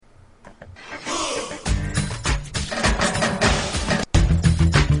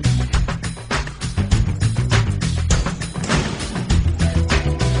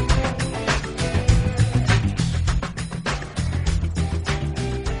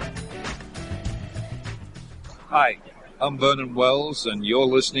Hi, I'm Vernon Wells, and you're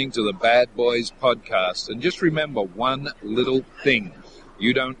listening to the Bad Boys Podcast. And just remember one little thing.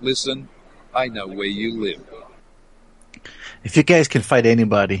 You don't listen, I know where you live. If you guys can fight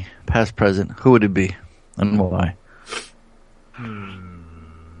anybody, past, present, who would it be? And why?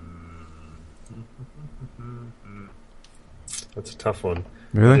 That's a tough one.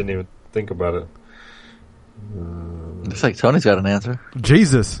 Really? I didn't even think about it. Looks like Tony's got an answer.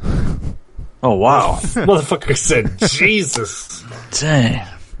 Jesus. Oh, wow. Motherfucker said Jesus. Dang.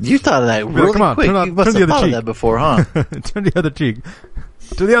 You thought of that really come on, quick. You must turn the have other thought of cheek. that before, huh? Turn the other cheek.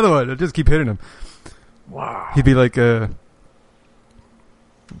 To the other one. I just keep hitting him. Wow. He'd be like a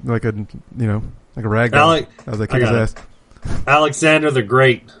rag doll. Alec, I was like, I kick his got ass. Alexander the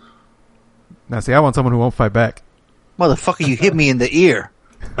Great. Now, see, I want someone who won't fight back. Motherfucker, you hit me in the ear.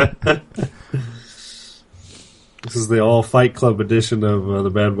 This is the all Fight Club edition of the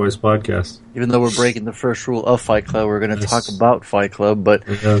Bad Boys Podcast. Even though we're breaking the first rule of Fight Club, we're going to Yes. talk about Fight Club, but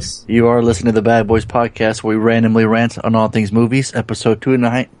Yes. you are listening to the Bad Boys Podcast, where we randomly rant on all things movies, episode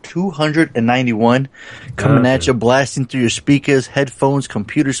 291, coming at you, blasting through your speakers, headphones,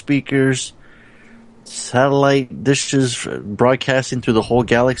 computer speakers, satellite dishes, broadcasting through the whole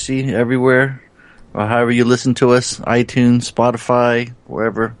galaxy, everywhere, or however you listen to us, iTunes, Spotify,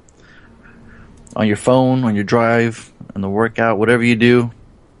 wherever, on your phone, on your drive, on the workout, whatever you do.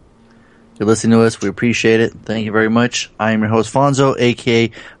 You're listening to us. We appreciate it. Thank you very much. I am your host, Fonzo,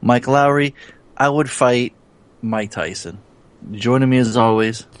 a.k.a. Mike Lowry. I would fight Mike Tyson. Joining me as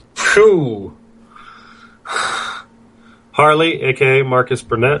always. Phew. Harley, a.k.a. Marcus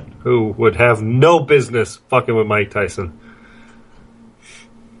Burnett, who would have no business fucking with Mike Tyson.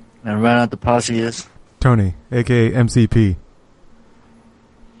 And right out the posse is. Tony, a.k.a. MCP.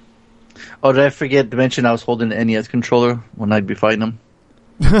 Oh, did I forget to mention I was holding the NES controller when I'd be fighting him?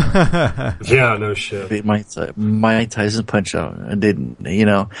 Yeah, no shit. Beat Mike Tyson punch out. I didn't,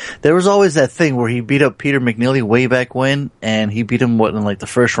 there was always that thing where he beat up Peter McNeely way back when, and he beat him, in like the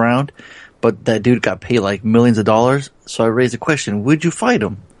first round, but that dude got paid like millions of dollars. So I raised the question, would you fight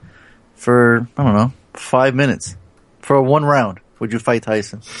him for, 5 minutes? For one round, would you fight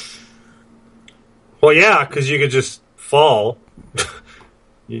Tyson? Well, yeah, because you could just fall.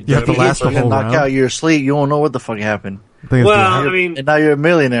 You have to last the You get whole knocked round. out, you're asleep, you don't know what the fuck happened. Thing is, Well, do I mean, And now you're a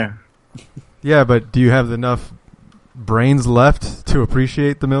millionaire. yeah, but do you have enough brains left to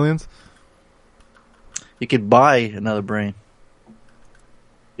appreciate the millions? You could buy another brain.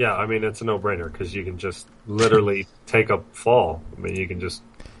 yeah, I mean, it's a no-brainer because you can just literally take a fall. I mean, you can just...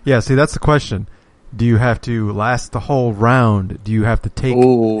 Yeah, see, that's the question. Do you have to last the whole round? Do you have to take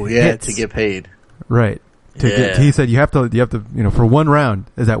Oh, yeah, hits? to get paid. Right. Yeah. He said you have to, for one round,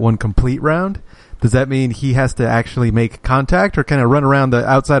 is that one complete round? Does that mean he has to actually make contact, or can I run around the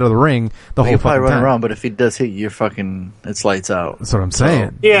outside of the ring the whole You probably fucking run time? around, but if he does hit you, it's lights out. That's what I'm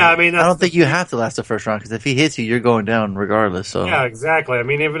saying. Yeah, I mean... I don't think you have to last the first round, because if he hits you, you're going down regardless. So Yeah, exactly. I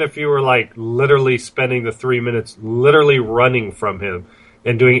mean, even if you were like literally spending the 3 minutes literally running from him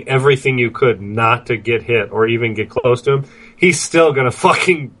and doing everything you could not to get hit or even get close to him, he's still gonna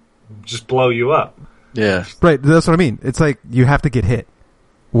fucking just blow you up. yeah. Right, that's what I mean. It's like you have to get hit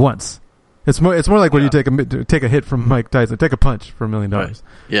once. It's more like when you take a hit from Mike Tyson, take a punch for $1 million. Right.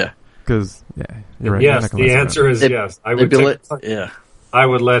 Yeah. Because you're right. you're Yes, not gonna the mess answer around. is yes. I would. yeah. I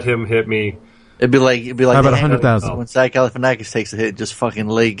would let him hit me. It'd be like How about the 100,000? when Zach Galifianakis takes a hit, just fucking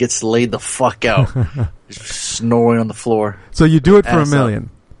gets laid the fuck out, just snoring on the floor So you do it for Ass $1 million.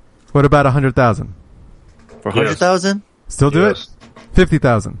 What about 100,000? for 100,000. Still do Yes. it?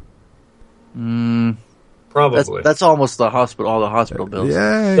 50,000. Probably. That's almost all the hospital bills.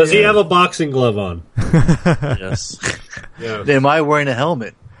 Yeah. Does he have a boxing glove on? Yes. Yes. Am I wearing a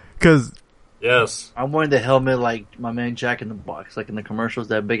helmet? Because Yes. I'm wearing the helmet like my man Jack in the Box, like in the commercials.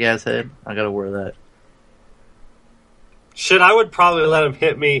 That big ass head. I gotta wear that. Shit, I would probably let him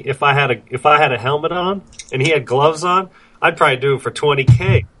hit me if I had a helmet on and he had gloves on. I'd probably do it for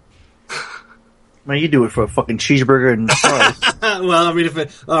 $20K. Man, you do it for a fucking cheeseburger and fries. Well, I mean,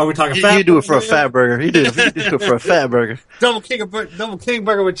 we're talking you do it for a fat burger. You do it for a fat burger. double king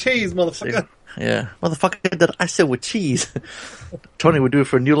burger with cheese, motherfucker. Yeah, motherfucker. That I said with cheese. Tony would do it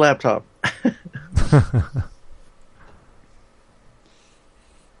for a new laptop.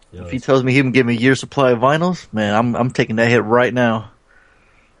 If he tells me he can give me a year's supply of vinyls, man, I'm taking that hit right now.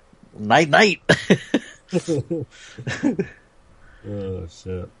 Night. Oh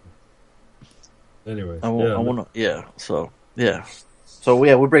shit. Anyway, I want to. So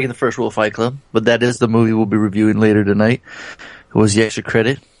we're breaking the first rule of Fight Club, but that is the movie we'll be reviewing later tonight. It was the extra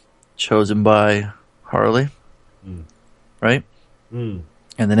credit chosen by Harley, right? Mm.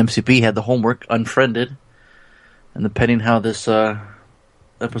 And then MCP had the homework, Unfriended. And depending how this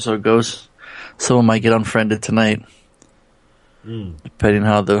episode goes, someone might get unfriended tonight. Depending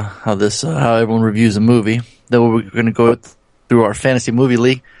how everyone reviews the movie. Then we're going to go through our fantasy movie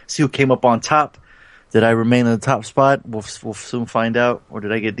league, see who came up on top. Did I remain in the top spot? We'll soon find out. Or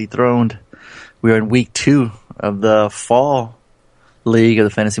did I get dethroned? We are in week 2 of the fall league of the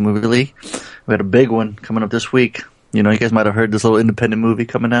fantasy movie league. We had a big one coming up this week. You know, you guys might have heard this little independent movie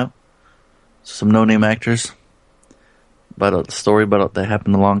coming out. Some no-name actors. About a story about that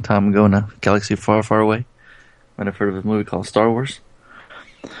happened a long time ago in a galaxy far, far away. Might have heard of a movie called Star Wars.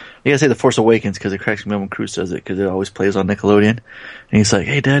 You gotta say The Force Awakens because it cracks me up when Cruz says it because it always plays on Nickelodeon. And he's like,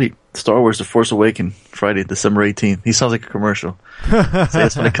 "Hey, Daddy, Star Wars: The Force Awakens, Friday, December 18th." He sounds like a commercial. So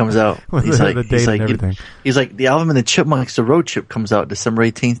that's when it comes out. He's like, the Alvin and the Chipmunks, the Road Trip comes out December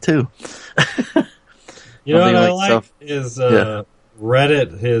 18th too. You know what I like is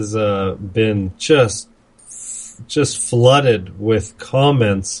Reddit has been just flooded with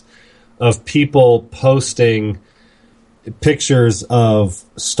comments of people posting pictures of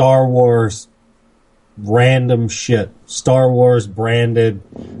Star Wars random shit, Star Wars branded.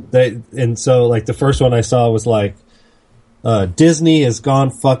 And so like the first one I saw was like Disney has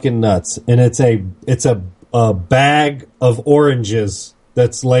gone fucking nuts, and it's a bag of oranges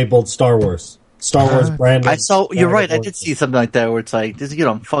that's labeled Star Wars. Star Wars branded. I saw. You're right. I did see something like that where it's like, "Does it get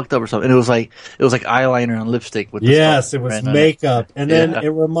on fucked up or something?" And it was like eyeliner and lipstick with. Yes, it was makeup, and then it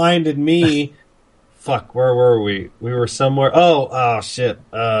reminded me. Fuck, where were we? We were somewhere. Oh shit.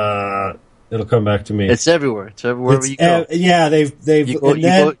 It'll come back to me. It's everywhere. It's everywhere you go. Yeah, they've.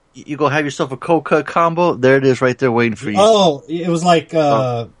 You go have yourself a cold cut combo. There it is, right there, waiting for you. Oh, it was like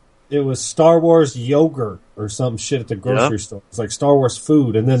it was Star Wars yogurt or some shit at the grocery store. It's like Star Wars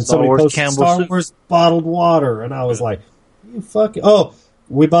food, and then somebody posted Star Wars bottled water, and I was like, "You fucking!" Oh,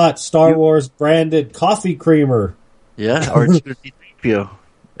 we bought Star Wars branded coffee creamer. Yeah, or C-3PO.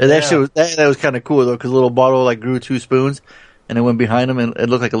 And actually, that was kind of cool though, because a little bottle like grew 2 spoons, and it went behind him, and it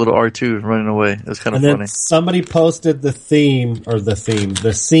looked like a little R2 running away. It was kind of funny. Then somebody posted the scene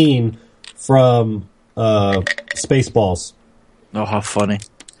from Spaceballs. Oh, how funny!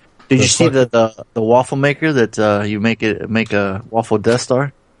 Did you see the waffle maker that you make a waffle Death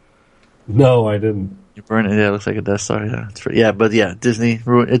Star? No, I didn't. You burn it. Yeah, it looks like a Death Star. Yeah, but Disney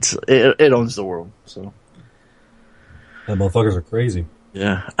it owns the world. So that motherfuckers are crazy.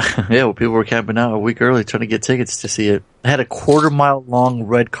 Yeah. Yeah, well, people were camping out a week early trying to get tickets to see it. It had a 1/4-mile long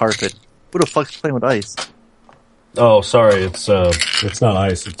red carpet. Who the fuck's playing with ice? Oh, sorry, it's not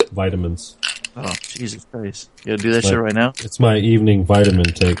ice, it's vitamins. Oh, Jesus Christ. You gotta do that shit right now? It's my evening vitamin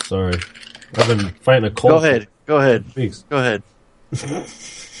take, sorry. I've been fighting a cold. Go ahead. Weeks. Go ahead.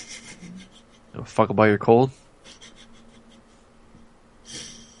 Fuck about your cold?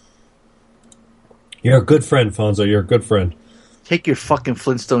 You're a good friend, Fonzo, you're a good friend. Take your fucking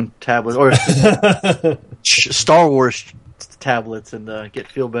Flintstone tablets or Star Wars tablets and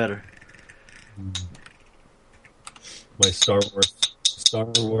feel better. My Star Wars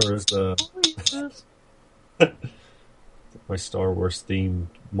my Star Wars themed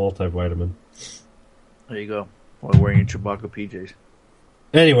multivitamin. There you go. While wearing your Chewbacca PJs.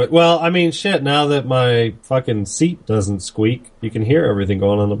 Anyway, well, I mean, shit, now that my fucking seat doesn't squeak, you can hear everything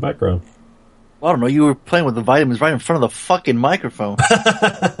going on in the background. Well, I don't know. You were playing with the vitamins right in front of the fucking microphone.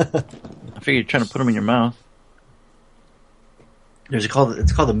 I figured you're trying to put them in your mouth. It's called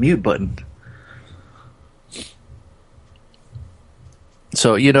the mute button.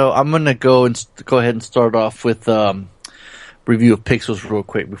 So, I'm going to go ahead and start off with review of Pixels real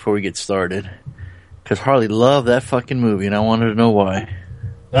quick before we get started. Because Harley loved that fucking movie, and I wanted to know why.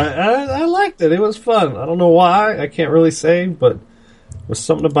 I liked it. It was fun. I don't know why. I can't really say, but there's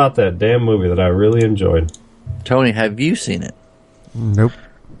something about that damn movie that I really enjoyed. Tony, have you seen it? Nope.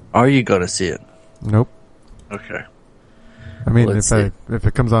 Are you going to see it? Nope. Okay. I mean, if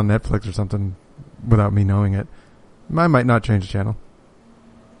it comes on Netflix or something without me knowing it, I might not change the channel.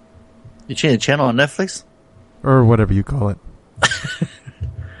 You change the channel on Netflix? Or whatever you call it.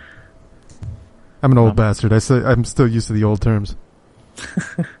 I'm an old bastard. I'm still used to the old terms.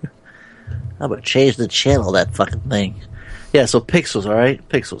 How about change the channel, that fucking thing? Yeah, so Pixels, alright?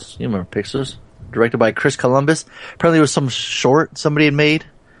 Pixels. You remember Pixels? Directed by Chris Columbus. Apparently it was some short somebody had made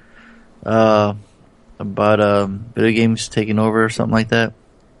about video games taking over or something like that.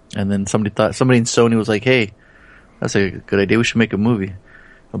 And then somebody in Sony was like, hey, that's a good idea. We should make a movie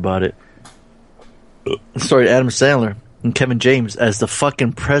about it. It starred Adam Sandler and Kevin James as the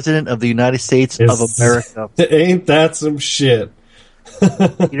fucking President of the United States of America. Ain't that some shit?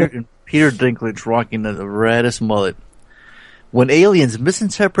 Peter Dinklage rocking the raddest mullet. When aliens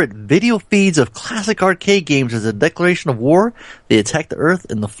misinterpret video feeds of classic arcade games as a declaration of war, they attack the Earth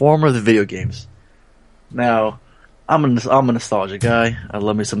in the form of the video games. Now, I'm a nostalgia guy. I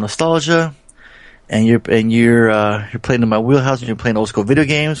love me some nostalgia. And you're playing in my wheelhouse and you're playing old school video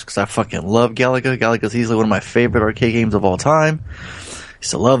games because I fucking love Galaga. Galaga's easily one of my favorite arcade games of all time.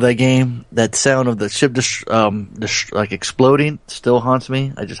 Used to love that game. That sound of the ship like exploding still haunts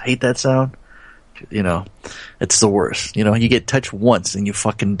me. I just hate that sound. You know, it's the worst. You know, you get touched once and you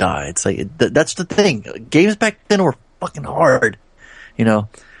fucking die. It's like that's the thing. Games back then were fucking hard. You know,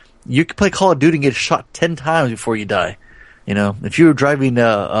 you could play Call of Duty and get shot 10 times before you die. You know, if you were driving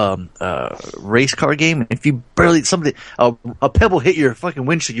a race car game, if you barely a pebble hit your fucking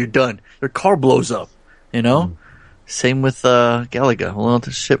windshield, you're done. Your car blows up. You know, same with Galaga. Well, if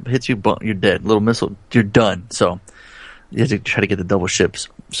the ship hits you, you're dead. Little missile, you're done. So you have to try to get the double ships.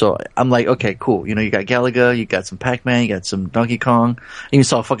 So I'm like, okay, cool. You know, you got Galaga, you got some Pac-Man, you got some Donkey Kong, and you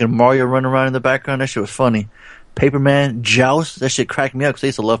saw fucking Mario running around in the background. That shit was funny. Paperman, Joust, that shit cracked me up because I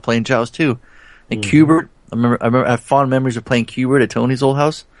used to love playing Joust too. And Q*bert. I remember I have fond memories of playing Q*bert at Tony's old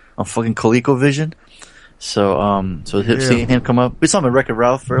house on fucking ColecoVision. So seeing him come up. We saw him in Wreck-It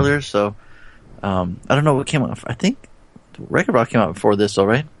Ralph earlier, so I don't know what came out. I think Wreck-It Ralph came out before this, all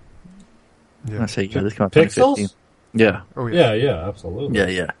right? Yeah. I say this came out in 2015. Yeah. Oh yeah. Yeah, absolutely.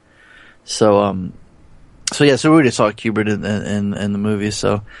 Yeah. So we already saw Q*bert in the movie,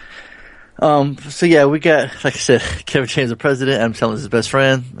 so yeah, we got, like I said, Kevin James the president, Adam Sandler is his best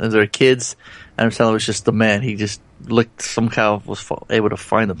friend, and their kids. Adam Sandler was just the man. He just somehow was able to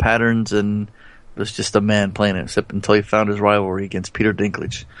find the patterns and was just a man playing it, except until he found his rivalry against Peter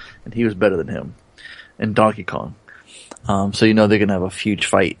Dinklage, and he was better than him. And Donkey Kong. So you know they're gonna have a huge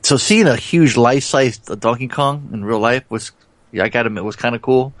fight. So seeing a huge life-size Donkey Kong in real life was, I gotta admit, was kind of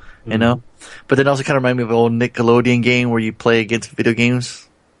cool, you know? But then also kind of reminded me of an old Nickelodeon game where you play against video games,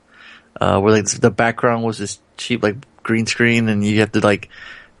 where like the background was this cheap like green screen and you have to like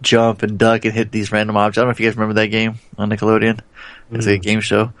jump and duck and hit these random objects. I don't know if you guys remember that game on Nickelodeon. It's like a game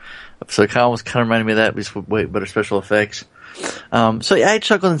show. So it kind of reminded me of that, but with way better special effects. So yeah, I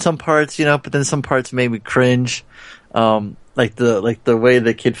chuckled in some parts, you know, but then some parts made me cringe. Like the way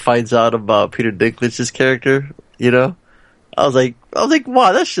the kid finds out about Peter Dinklage's character, you know? I was like,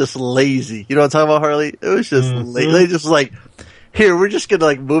 wow, that's just lazy. You know what I'm talking about, Harley? It was just lazy. They just like, here, we're just gonna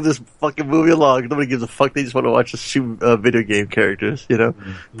like move this fucking movie along. Nobody gives a fuck. They just want to watch us shoot video game characters, you know?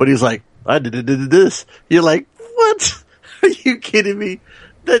 But he's like, I did this. You're like, what? Are you kidding me?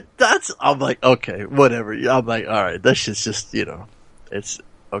 I'm like, okay, whatever. I'm like, alright, that shit's just, you know, it's,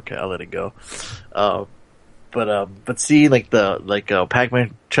 okay, I'll let it go. But see, like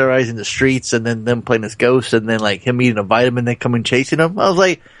Pac-Man terrorizing the streets and then them playing as ghosts and then like him eating a vitamin then coming chasing him. I was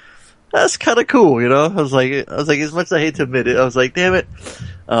like, that's kind of cool, you know? I was like, as much as I hate to admit it, I was like, damn it.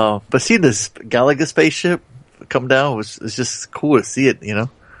 But seeing this Galaga spaceship come down it's just cool to see it, you know?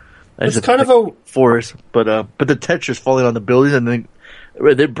 It's kind of a forest, but the Tetris falling on the buildings and then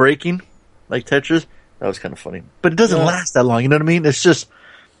they're breaking like Tetris. That was kind of funny, but it doesn't last that long. You know what I mean? It's just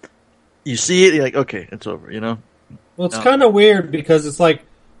you see it, you're like, okay, it's over. You know? Well, it's kind of weird because it's like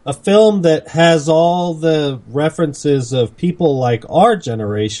a film that has all the references of people like our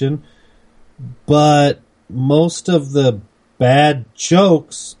generation, but most of the bad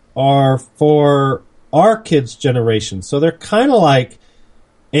jokes are for our kids' generation. So they're kind of like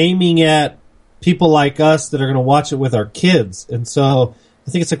aiming at people like us that are going to watch it with our kids. And so I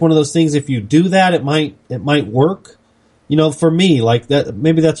think it's like one of those things, if you do that, it might work. You know, for me, like that,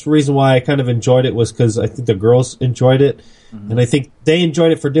 maybe that's the reason why I kind of enjoyed it was because I think the girls enjoyed it. And I think they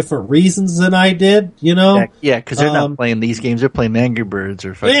enjoyed it for different reasons than I did, you know? Yeah, because they're not playing these games; they're playing Angry Birds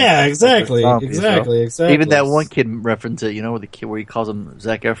or fucking. Yeah, exactly. Exactly. Even that one kid referenced it, you know, with the kid where he calls him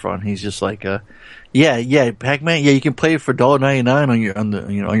Zac Efron. He's just like, yeah, Pac-Man. Yeah, you can play it for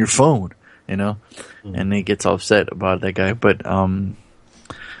 $1.99 on your phone, you know. And he gets all upset about that guy, but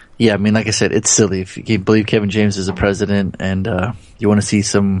yeah, I mean, like I said, it's silly if you believe Kevin James is the president and you want to see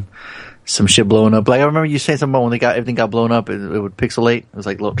some shit blowing up. Like I remember you saying something about when everything got blown up, it would pixelate. It was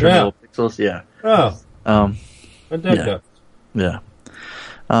like little pixels. Yeah. Oh. I did that.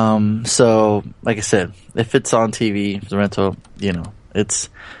 Yeah. So like I said, if it's on TV, Sorrento, you know, it's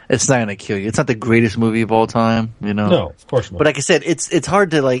not gonna kill you. It's not the greatest movie of all time, you know. No, of course not. But like I said, it's hard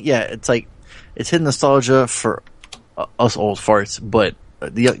to like. Yeah, it's like it's hidden nostalgia for us old farts, but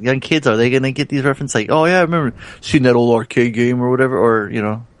the young kids, are they gonna get these references? Like, oh yeah, I remember seeing that old arcade game or whatever, or you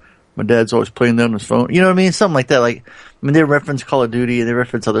know. My dad's always playing that on his phone. You know what I mean? Something like that. Like, I mean, they reference Call of Duty and they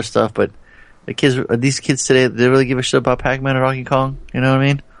reference other stuff, but these kids today, they really give a shit about Pac-Man or Donkey Kong. You know what I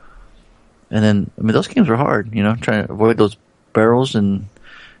mean? And then, I mean, those games were hard, you know, trying to avoid those barrels, and you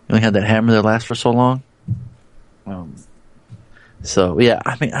only had that hammer that lasts for so long. So yeah,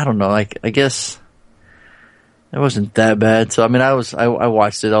 I mean, I don't know. Like, I guess it wasn't that bad. So I mean, I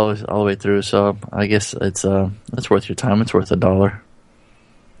watched it all the way through. So I guess it's worth your time. It's worth $1.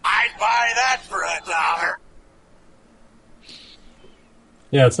 I'd buy that for $1.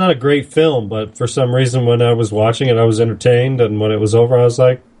 Yeah, it's not a great film, but for some reason when I was watching it, I was entertained, and when it was over, I was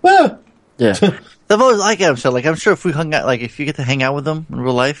like, well. Yeah. I've always liked Adam Sandler. Like, I'm sure if we hung out, like, if you get to hang out with him in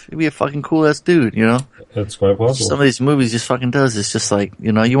real life, he'd be a fucking cool ass dude, you know? That's quite possible. Some of these movies just fucking does. It's just like,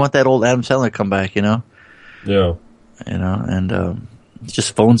 you know, you want that old Adam Sandler to come back, you know? Yeah. You know, and he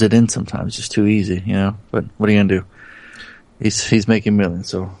just phones it in sometimes. It's just too easy, you know? But what are you gonna do? He's making millions,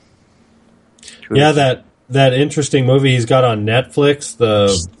 so. Yeah, that interesting movie he's got on Netflix,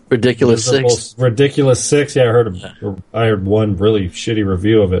 the Ridiculous Six. Ridiculous Six. Yeah, I heard one really shitty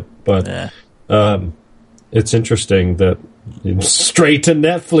review of it, but it's interesting that straight to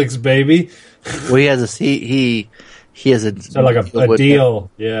Netflix, baby. Well, he has he has a like a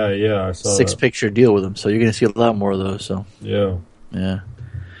deal. Yeah, I saw 6-picture deal with him, so you're going to see a lot more of those. So yeah,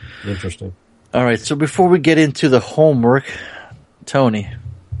 interesting. All right, so before we get into the homework, Tony,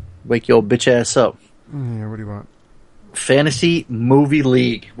 wake your bitch ass up. Yeah, what do you want? Fantasy Movie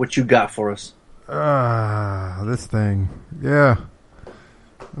League. What you got for us? This thing. Yeah.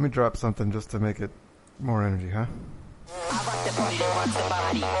 Let me drop something just to make it more energy, huh?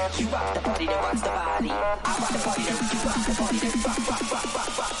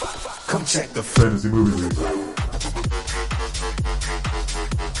 Come check the Fantasy Movie League.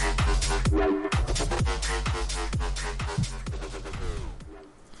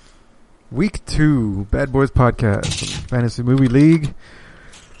 Week 2, Bad Boys Podcast, Fantasy Movie League.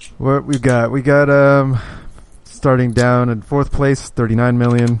 What we got? We got starting down in 4th place, 39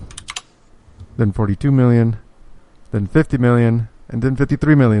 million, then 42 million, then 50 million, and then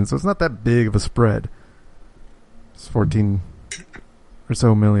 53 million. So it's not that big of a spread. It's 14 or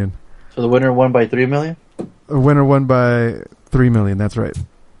so million. So the winner won by 3 million? The winner won by 3 million, that's right.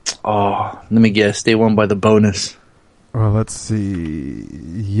 Oh, let me guess. They won by the bonus. Well, let's see.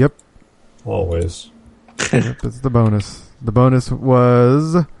 Yep. Always. Yep, that's the bonus. The bonus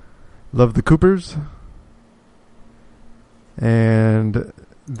was Love the Coopers. And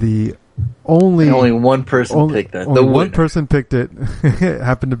the only one person picked that. Only one person picked it. It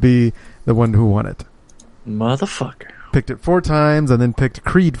happened to be the one who won it. Motherfucker. Picked it 4 times and then picked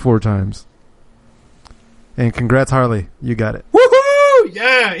Creed 4 times. And congrats, Harley. You got it. Woohoo!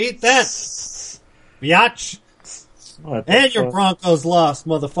 Yeah, eat that. Biatch. And your Broncos lost,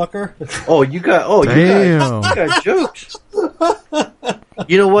 motherfucker. You got jokes.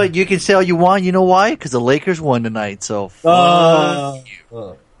 You know what? You can say all you want. You know why? Because the Lakers won tonight. So we're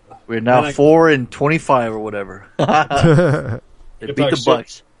now 4-25 or whatever. They beat the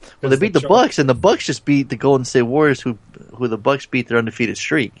Bucks. Well, they beat the Bucks, and the Bucks just beat the Golden State Warriors, who the Bucks beat their undefeated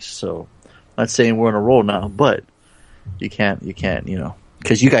streak. So I'm not saying we're on a roll now, but you can't, you know,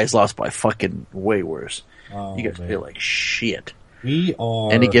 because you guys lost by fucking way worse. You guys feel like shit. We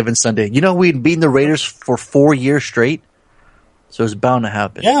are any given Sunday. You know, we'd beaten the Raiders for 4 years straight, so it's bound to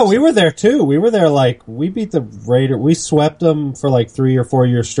happen. Yeah, we were there too. We were there we beat the Raiders. We swept them for like 3 or 4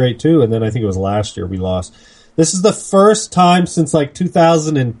 years straight too, and then I think it was last year we lost. This is the first time since like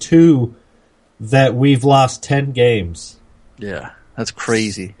 2002 that we've lost 10 games. Yeah, that's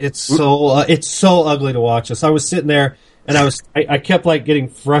crazy. It's so ugly to watch us. I was sitting there and I kept like getting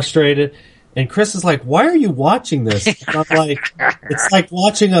frustrated. And Chris is like, why are you watching this? And I'm like, it's like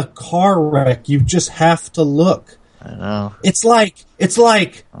watching a car wreck. You just have to look. I know. It's like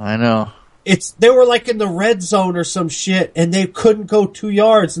I know. They were like in the red zone or some shit and they couldn't go 2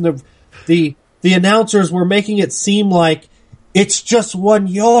 yards and the announcers were making it seem like it's just 1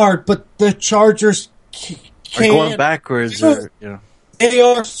 yard, but the Chargers can't. Are going backwards. They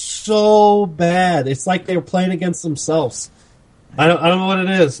are so bad. It's like they were playing against themselves. I don't know what it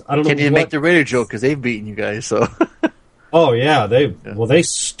is. I don't Can't know. even make the Raider joke because they've beaten you guys. So. Oh yeah, they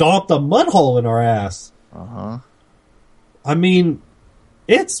stomped a mud hole in our ass. I mean,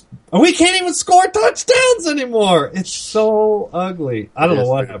 we can't even score touchdowns anymore. It's so ugly. I don't know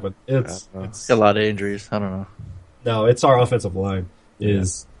what happened. It's a lot of injuries. I don't know. No, it's our offensive line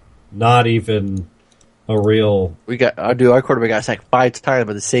is not even a real. Our quarterback got sacked 5 times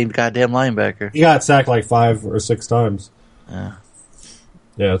by the same goddamn linebacker. He got sacked like 5 or 6 times.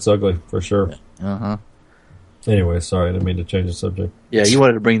 Yeah, it's ugly for sure. Anyway, sorry, I didn't mean to change the subject. Yeah, you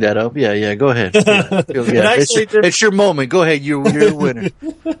wanted to bring that up. Yeah, go ahead. It's your moment. Go ahead. You're the winner.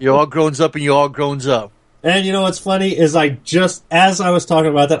 You're all grown up, and you're all grown up. And you know what's funny is as I was talking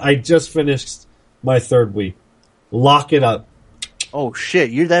about that, I just finished my 3rd week. Lock it up. Oh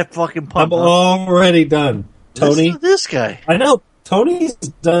shit, you're that fucking pumped. I'm already done. Tony? This guy. I know. Tony's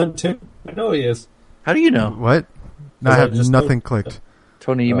done too. I know he is. How do you know? What? No, I have nothing clicked.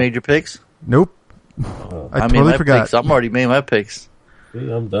 Tony, you made your picks? Nope. I made totally my forgot. Picks. I'm already made my picks. See,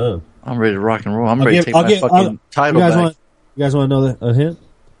 I'm done. I'm ready to rock and roll. I'm ready to take my fucking title back. You guys want to know a hint?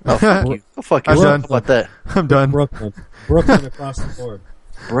 Oh, fuck you. Go fuck I'm yourself. done. How about that? I'm done. Brooklyn across the board.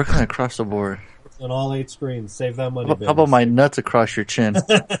 Brooklyn across the board. On all 8 screens. Save that money, How about my nuts across your chin?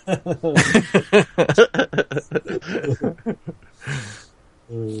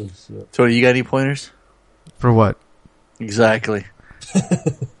 Oh, shit. Tony, you got any pointers? For what? Exactly.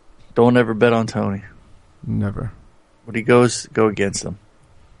 Don't ever bet on Tony. Never. When he goes, go against him.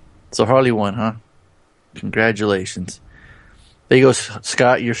 So Harley won, huh? Congratulations. There you go,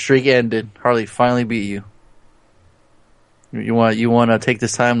 Scott. Your streak ended. Harley finally beat you. You want to take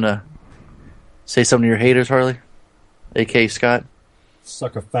this time to say something to your haters, Harley? A.K.A. Scott?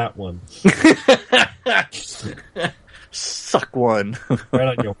 Suck a fat one. Suck one.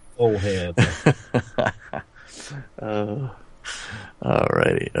 Right on your forehead.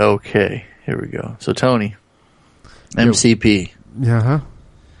 Alrighty. Okay. Here we go. So, Tony. MCP. Yeah, huh?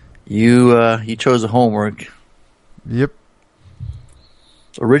 You chose a homework. Yep.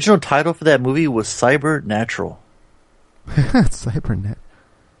 Original title for that movie was Cybernatural. Cybernet.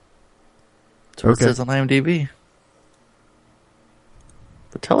 That's what it says on IMDb.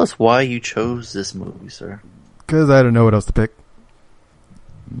 But tell us why you chose this movie, sir. Because I don't know what else to pick.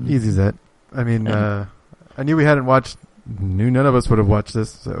 Easy as that. I mean, I knew we hadn't watched. Knew none of us would have watched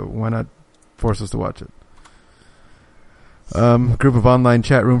this, so why not force us to watch it? Group of online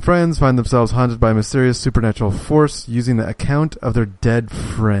chat room friends find themselves haunted by a mysterious supernatural force using the account of their dead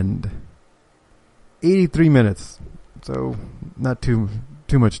friend. 83 minutes. So, not too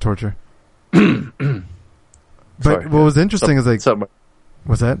much torture. But Sorry. what was interesting is like...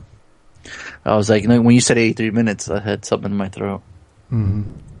 What's that? I was like, when you said 83 minutes, I had something in my throat.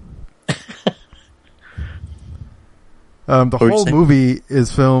 Mm-hmm. The whole movie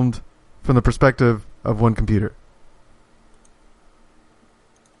is filmed from the perspective of one computer.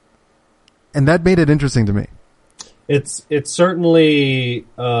 And that made it interesting to me. It's certainly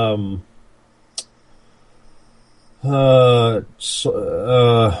it's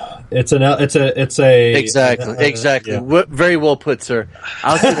a exactly. Yeah. Very well put, sir.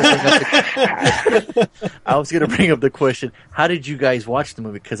 I was going to bring up the question: how did you guys watch the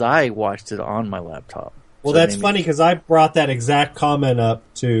movie? Because I watched it on my laptop. Well, So that's funny because I brought that exact comment up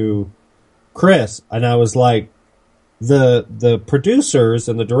to Chris, and I was like, the producers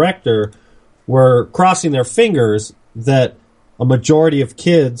and the director were crossing their fingers that a majority of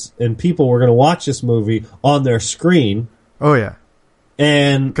kids and people were going to watch this movie on their screen. Oh, yeah.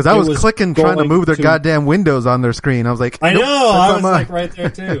 And because I was clicking trying to move their goddamn windows on their screen. I was like, I nope, know, I was mine. like right there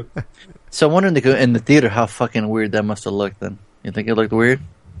too. So I wonder in the theater how fucking weird that must have looked. Then you think it looked weird?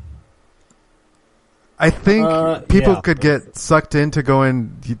 I think people yeah. could get sucked into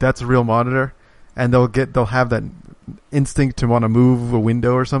going, that's a real monitor, and they'll have that instinct to want to move a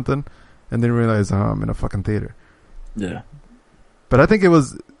window or something, and then realize, I'm in a fucking theater. Yeah. But I think it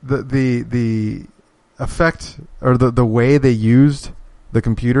was the effect or the way they used the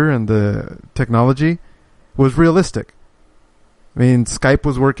computer and the technology was realistic. I mean, Skype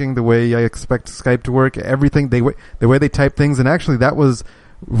was working the way I expect Skype to work. Everything the way they type things, and actually that was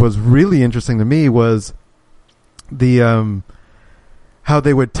really interesting to me was the how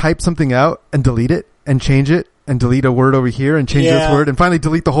they would type something out and delete it and change it and delete a word over here and change this word and finally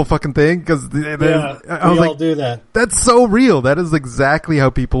delete the whole fucking thing because I was like, do that. That's so real. That is exactly how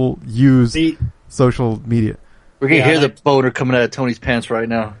people use social media. We can hear the boner coming out of Tony's pants right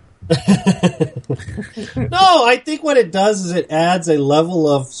now. No, I think what it does is it adds a level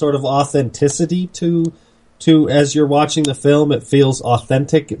of sort of authenticity to as you're watching the film. It feels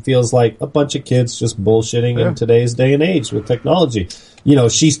authentic. It feels like a bunch of kids just bullshitting in today's day and age with technology. You know,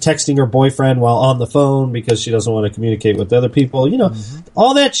 she's texting her boyfriend while on the phone because she doesn't want to communicate with other people. You know,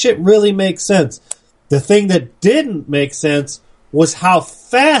 all that shit really makes sense. The thing that didn't make sense was how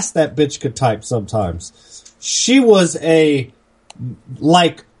fast that bitch could type sometimes. She was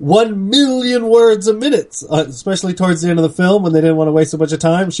like 1 million words a minute, especially towards the end of the film when they didn't want to waste a bunch of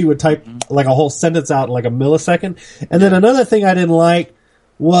time. She would type like a whole sentence out in like a millisecond. And then another thing I didn't like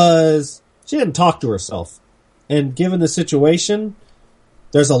was she didn't talk to herself. And given the situation,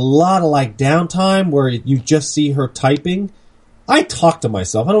 there's a lot of like downtime where you just see her typing. I talk to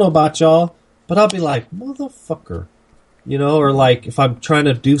myself. I don't know about y'all, but I'll be like, motherfucker. You know, or like if I'm trying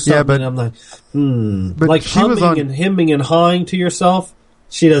to do something, I'm like, But like she was humming and hemming and hawing to yourself.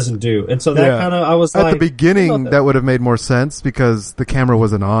 she doesn't do. And so that kind of, I was at like... the beginning, that would have made more sense because the camera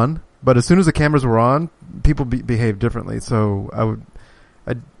wasn't on. But as soon as the cameras were on, people behaved differently. So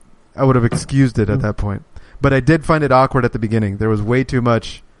I would have excused it at that point. But I did find it awkward at the beginning. There was way too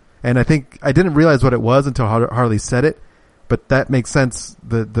much. And I think I didn't realize what it was until Harley said it. But that makes sense.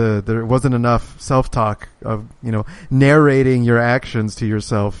 There wasn't enough self-talk of, narrating your actions to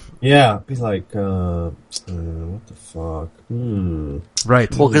yourself. Yeah, be like, what the fuck?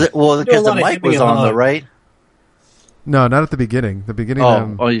 Right. Well, because the mic was on, though, right? No, not at the beginning. The beginning.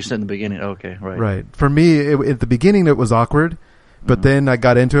 You said in the beginning. Okay, right. Right. For me, at the beginning, it was awkward, but then I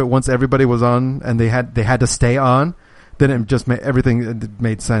got into it once everybody was on and they had to stay on. Then it just everything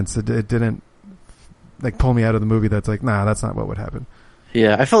made sense. It didn't pull me out of the movie. That's like, nah, that's not what would happen.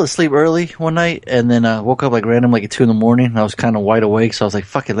 Yeah, I fell asleep early one night and then woke up randomly at 2 a.m. I was kind of wide awake, so I was like,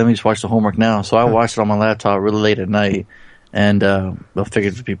 fuck it, let me just watch the homework now. So I watched it on my laptop really late at night, and I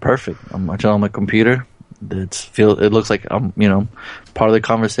figured it would be perfect. I'm watching it on my computer. It looks like I'm, part of the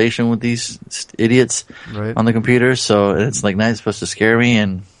conversation with these idiots on the computer. So it's night. It's supposed to scare me,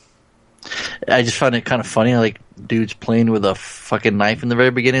 and I just found it kind of funny. Dudes playing with a fucking knife in the very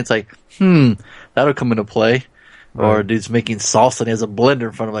beginning. It's like, that'll come into play. Right. Or dude's making salsa and he has a blender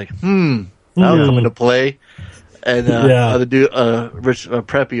in front of that'll come into play. And the dude, Rich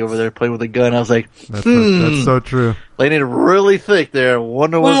Preppy over there playing with a gun. I was like, that's so true. Laying it really thick there.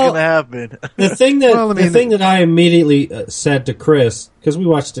 Wonder what's going to happen. The thing that I immediately said to Chris, because we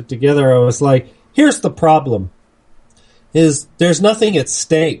watched it together, I was like, here's the problem. Is there's nothing at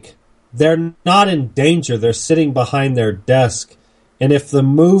stake. They're not in danger. They're sitting behind their desk. And if the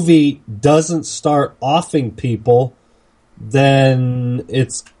movie doesn't start offing people, then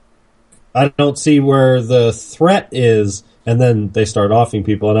I don't see where the threat is. And then they start offing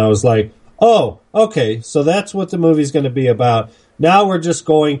people. And I was like, oh, okay, so that's what the movie's going to be about. Now we're just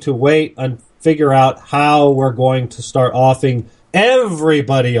going to wait and figure out how we're going to start offing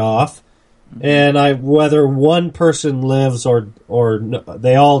everybody off. And whether one person lives or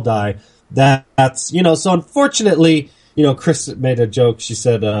they all die, that's, so unfortunately, Chris made a joke. She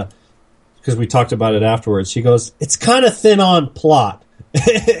said, because we talked about it afterwards, she goes, it's kind of thin on plot.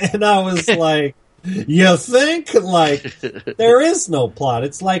 And I was like, you think? There is no plot.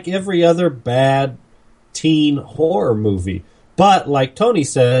 It's like every other bad teen horror movie. But like Tony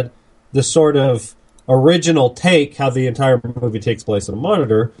said, the sort of original take, how the entire movie takes place on a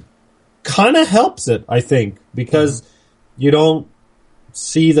monitor, kind of helps it, I think, because you don't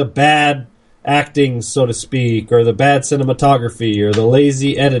see the bad acting, so to speak, or the bad cinematography, or the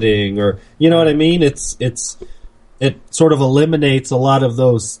lazy editing, or you know what I mean? It sort of eliminates a lot of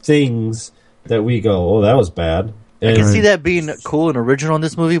those things that we go, oh, that was bad. I can see that being cool and original in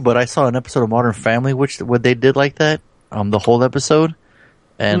this movie, but I saw an episode of Modern Family where they did like that, the whole episode.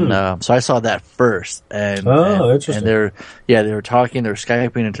 And so I saw that first, interesting. And they were talking, they were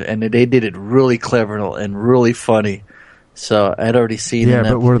Skyping, and they did it really clever and really funny. So I'd already seen. Yeah,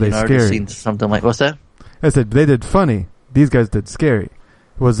 but were they scary? Seen something like, what's that? I said they did funny. These guys did scary.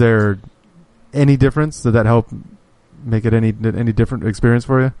 Was there any difference? Did that help make it any different experience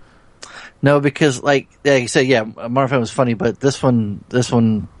for you? No, because like you said, Modern Family was funny, but this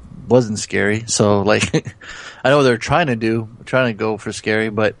one wasn't scary. So I know what they're trying to go for scary,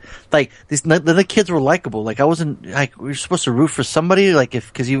 but the kids were likable. I wasn't we were supposed to root for somebody.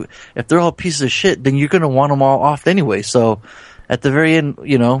 If they're all pieces of shit, then you're gonna want them all off anyway. So at the very end,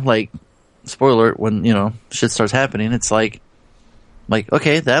 spoiler alert, when shit starts happening, it's like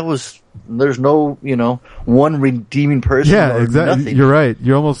okay, there's no one redeeming person. Yeah, exactly. Nothing. You're right.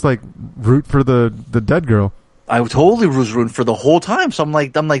 You almost root for the dead girl. I totally was rooting for the whole time. So I'm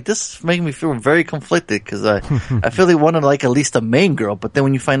like, this is making me feel very conflicted because I feel they wanted at least the main girl, but then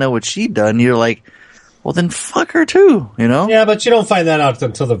when you find out what she done, you're like, well, then fuck her too, Yeah, but you don't find that out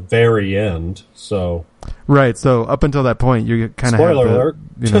until the very end. So right. So up until that point, you kind of spoiler alert.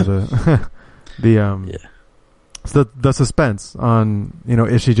 The suspense on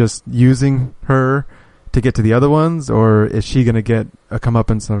is she just using her to get to the other ones, or is she going to get a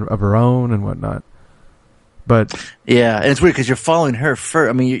comeuppance of her own and whatnot? But yeah, and it's weird because you're following her first.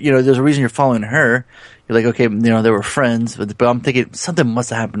 I mean, there's a reason you're following her. You're like, okay, they were friends, but I'm thinking something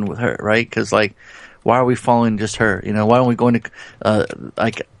must have happened with her, right? Because why are we following just her? Why aren't we going to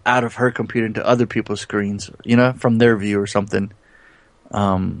out of her computer into other people's screens? From their view or something.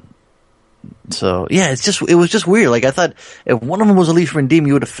 So yeah, it was just weird. I thought if one of them was at least redeemed,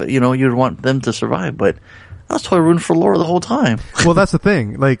 you would have, you'd want them to survive. But I was totally rooting for Laura the whole time. Well, that's the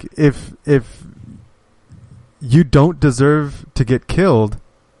thing. If you don't deserve to get killed,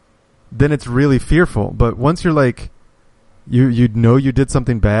 then it's really fearful. But once you're you'd know you did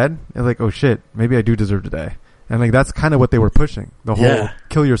something bad, and like, oh shit, maybe I do deserve to die. And like that's kind of what they were pushing, the whole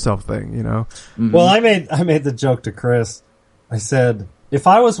kill yourself thing, you know. Mm-hmm. Well, I made the joke to Chris. I said, if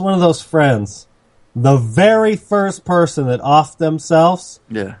I was one of those friends, the very first person that offed themselves,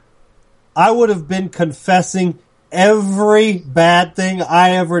 I would have been confessing every bad thing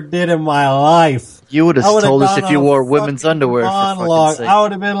I ever did in my life. You would have told us if you wore women's underwear. Monologue. For I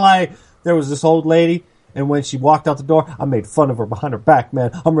would have been like, there was this old lady, and when she walked out the door, I made fun of her behind her back,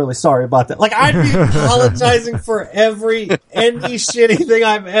 man. I'm really sorry about that. Like, I'd be apologizing for any shitty thing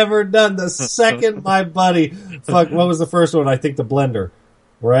I've ever done the second my buddy, what was the first one? I think the blender,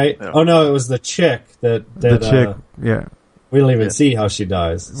 right? Yeah. Oh no, it was the chick the chick, we don't even see how she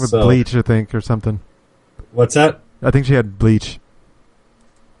dies. With bleach, I think, or something. What's that? I think she had bleach.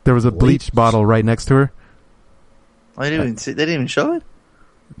 There was a bleach bottle right next to her. Oh, they didn't even show it?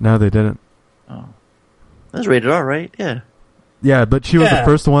 No, they didn't. Oh. That's rated R, right? Yeah. Yeah, but she was the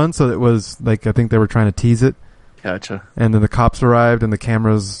first one, so it was like, I think they were trying to tease it. Gotcha. And then the cops arrived, and the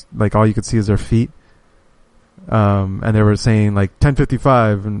cameras, like, all you could see is their feet. And they were saying, like,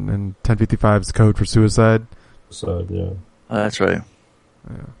 1055, and 1055's code for suicide. So, yeah. Oh, that's right.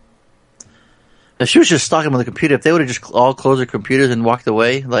 Yeah. If she was just stalking on the computer, if they would have just all closed their computers and walked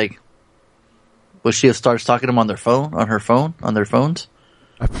away, like, would she have started stalking them on their phone, on their phones?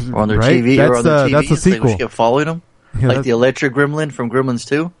 Or on their TV, that's, or on their TVs? That's the sequel. Like, she kept following them? Yeah, like the electric gremlin from Gremlins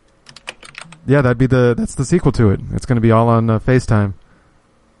 2? Yeah, that's the sequel to it. It's going to be all on FaceTime.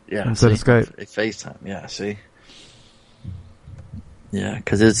 Yeah. Instead of Skype. FaceTime, yeah, see? Yeah,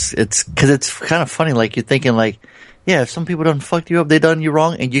 because it's kind of funny, like, you're thinking, like, yeah, if some people done fucked you up, they done you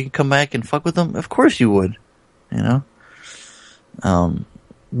wrong, and you can come back and fuck with them, of course you would, you know?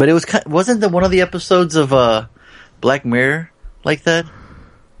 But it wasn't one of the episodes of Black Mirror like that?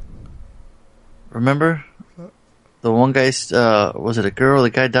 Remember? The one guy, was it a girl? The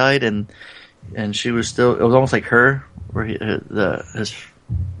guy died, and she was still. It was almost like her, where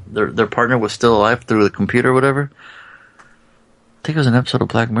their partner was still alive through the computer, or whatever. I think it was an episode of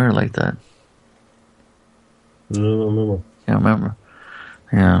Black Mirror like that. I don't remember. Can't remember.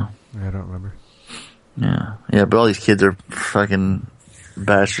 Yeah. I don't remember. Yeah. But all these kids are fucking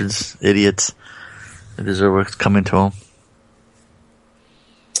bastards, idiots. They deserve what's coming to them.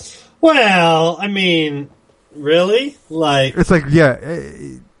 Well, I mean, really? Like, it's like, yeah,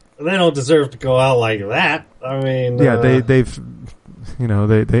 they don't deserve to go out like that. I mean, yeah, they've, you know,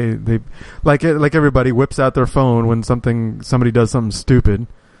 they like everybody whips out their phone when somebody does something stupid,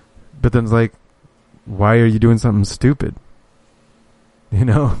 but then it's like, why are you doing something stupid? You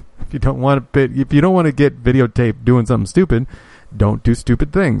know, if you don't want to get videotaped doing something stupid, don't do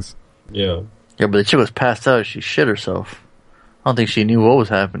stupid things. Yeah. Yeah, but the chick was passed out. She shit herself. I don't think she knew what was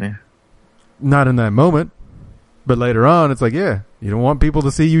happening. Not in that moment, but later on, it's like, yeah, you don't want people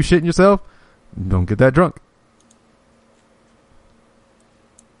to see you shitting yourself? Don't get that drunk.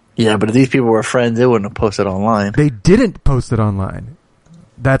 Yeah, but if these people were friends, they wouldn't have posted online. They didn't post it online.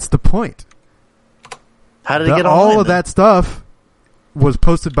 That's the point. How did they get online? All of that stuff was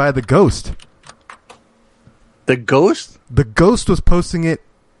posted by the Ghost. The Ghost? The Ghost was posting it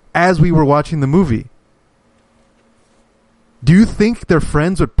as we were watching the movie. Do you think their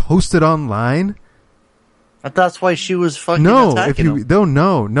friends would post it online? That's why she was fucking attacking them.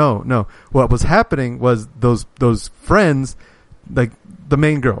 No. What was happening was those friends, like the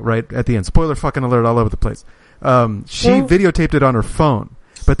main girl, right at the end. Spoiler fucking alert all over the place. She videotaped it on her phone,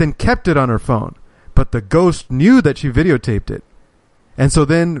 but then kept it on her phone. But the Ghost knew that she videotaped it, and so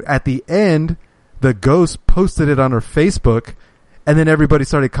then at the end, the Ghost posted it on her Facebook. And then everybody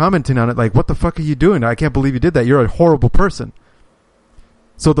started commenting on it like, what the fuck are you doing? I can't believe you did that. You're a horrible person.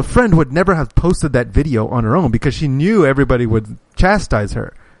 So the friend would never have posted that video on her own because she knew everybody would chastise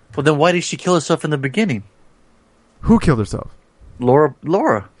her. Well, then why did she kill herself in the beginning? Who killed herself? Laura.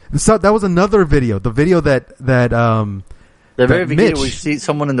 So that was another video. The video that the very beginning where you see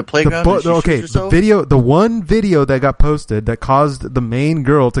someone in the playground the one video that got posted that caused the main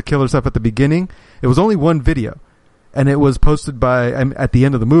girl to kill herself at the beginning, it was only one video. And it was posted by, at the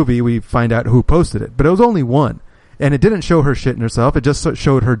end of the movie, we find out who posted it. But it was only one. And it didn't show her shitting herself. It just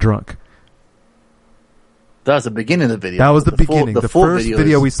showed her drunk. That was the beginning of the video. That was the beginning. The first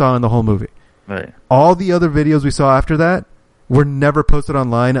video we saw in the whole movie. Right. All the other videos we saw after that were never posted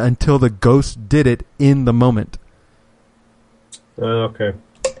online until the Ghost did it in the moment. Okay.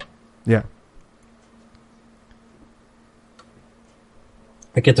 Yeah.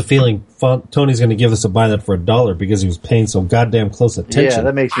 I get the feeling Tony's going to give us a buy that for $1 because he was paying so goddamn close attention. Yeah,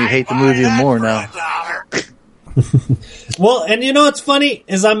 that makes me hate the movie more now. Well, and you know what's funny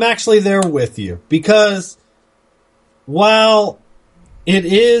is I'm actually there with you because while it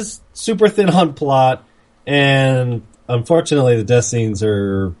is super thin on plot, and unfortunately the death scenes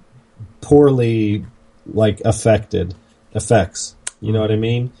are poorly effects. You know what I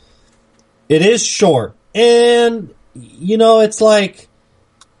mean? It is short, and it's like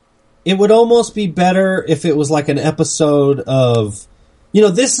it would almost be better if it was like an episode of,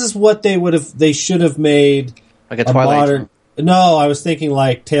 this is what they should have made like a Twilight. modern. No, I was thinking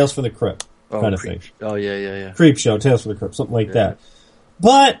like Tales from the Crypt kind of thing. Oh yeah. Creep Show, Tales from the Crypt, something like that.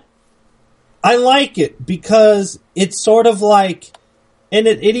 But I like it because it's sort of like, and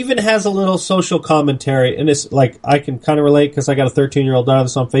it even has a little social commentary, and it's like I can kind of relate because I got a 13-year-old daughter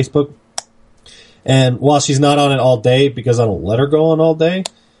that's on Facebook, and while she's not on it all day because I don't let her go on all day,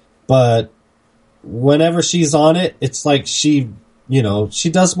 but whenever she's on it, it's like she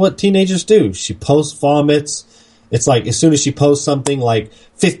does what teenagers do. She posts vomits. It's like as soon as she posts something, like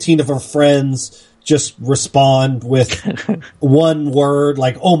 15 of her friends just respond with one word,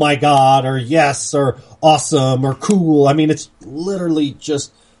 like "oh my god" or "yes" or "awesome" or "cool." I mean, it's literally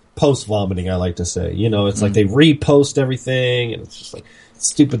just post vomiting. I like to say, it's like they repost everything, and it's just like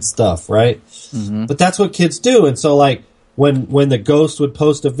stupid stuff, right? Mm-hmm. But that's what kids do, and so like when the ghost would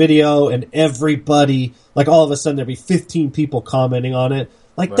post a video and everybody, like all of a sudden there'd be 15 people commenting on it,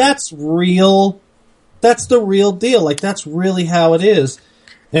 like right. That's real. That's the real deal. Like that's really how it is,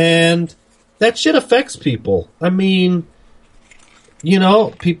 and that shit affects people. I mean,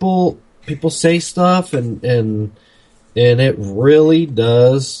 people say stuff and it really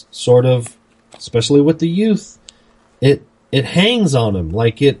does sort of, especially with the youth, it hangs on them.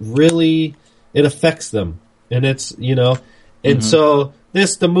 Like it affects them. And it's, and so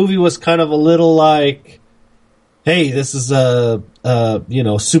the movie was kind of a little like, hey, this is a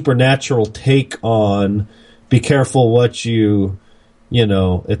supernatural take on be careful what you,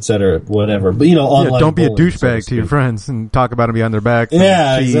 et cetera, whatever. But, online don't be a bullying, douchebag to your friends and talk about them behind their backs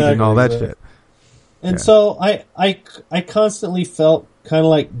and exactly, and all that shit. And so I constantly felt kind of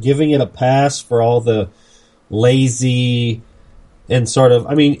like giving it a pass for all the lazy and sort of,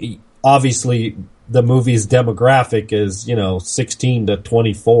 I mean, obviously the movie's demographic is, 16 to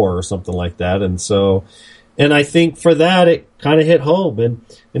 24 or something like that. And so, and I think for that, it kind of hit home. And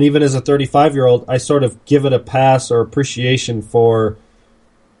even as a 35-year-old, I sort of give it a pass or appreciation for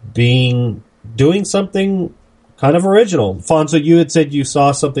doing something kind of original. Fonzo, you had said you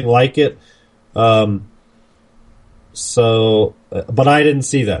saw something like it. So, but I didn't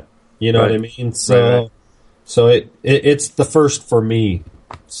see that. You know right. what I mean? So, right. So it's the first for me.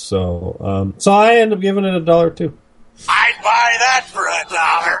 So, so I end up giving it $1 too. I'd buy that for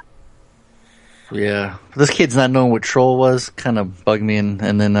 $1. Yeah, this kid's not knowing what troll was kind of bugged me, and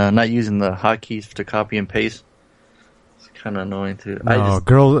then not using the hotkeys to copy and paste. It's kind of annoying too.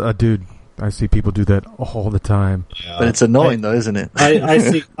 Dude, I see people do that all the time. But it's annoying though, isn't it?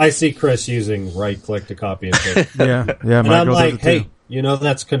 I see Chris using right click to copy and paste. Yeah. And my I'm girl like, does it too. hey,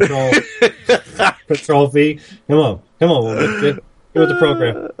 that's Control V. Come on, get with the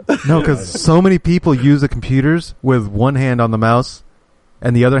program. No, because so many people use the computers with one hand on the mouse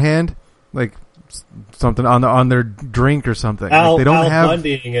and the other hand, like something on their drink or something. Like they don't have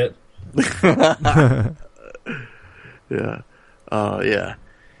Bundying it. Yeah. Yeah.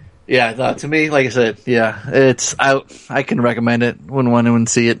 Yeah, to me, like I said, yeah, it's out. I can recommend it. Wouldn't want anyone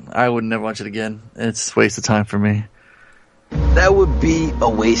to see it. I would never watch it again. It's a waste of time for me. That would be a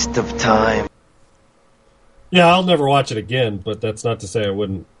waste of time. Yeah, I'll never watch it again, but that's not to say I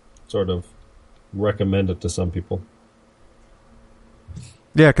wouldn't sort of recommend it to some people.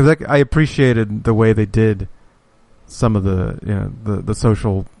 Yeah, because I appreciated the way they did some of the the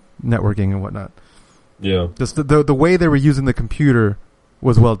social networking and whatnot. Yeah, just the way they were using the computer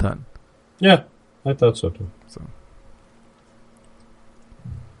was well done. Yeah, I thought so too. So,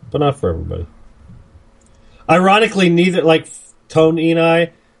 but not for everybody. Ironically, neither Tony and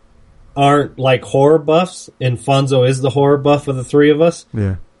I aren't like horror buffs, and Fonzo is the horror buff of the three of us.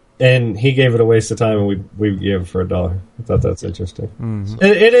 Yeah. And he gave it a waste of time, and we gave it for $1. I thought that's interesting. Mm-hmm.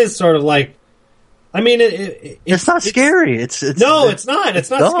 It is sort of like, I mean, it's not scary. It's no, it's not.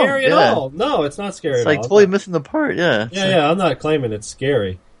 It's not dumb, scary at all. No, it's not scary. It's at all. like totally missing the part. Yeah. Yeah. I'm not claiming it's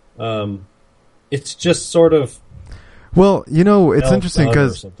scary. It's just sort of. Well, it's interesting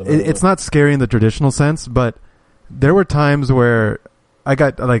because it's not scary in the traditional sense, but there were times where I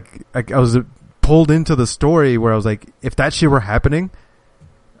got I was pulled into the story where I was like, if that shit were happening,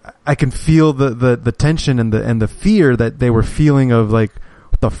 I can feel the tension and the fear that they were feeling of like,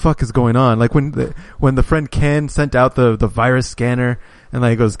 what the fuck is going on? Like when the friend Ken sent out the virus scanner and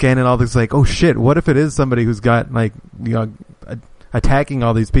like was scanning all this, like, oh shit, what if it is somebody who's got like, attacking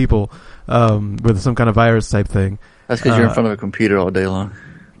all these people with some kind of virus type thing? That's because you're in front of a computer all day long.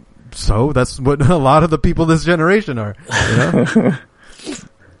 So that's what a lot of the people this generation are. You know?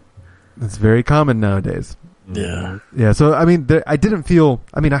 It's very common nowadays. Yeah. Yeah. So I mean, I didn't feel.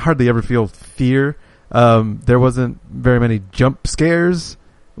 I mean, I hardly ever feel fear. There wasn't very many jump scares,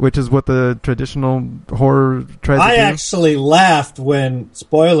 which is what the traditional horror tries to do. I actually laughed when,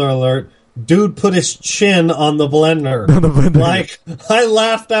 spoiler alert, dude put his chin on the blender. On the blender. Like, I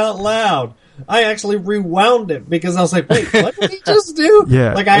laughed out loud. I actually rewound it because I was like, wait, what did he just do?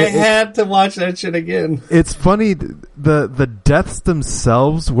 Yeah. Like, I had to watch that shit again. It's funny, the deaths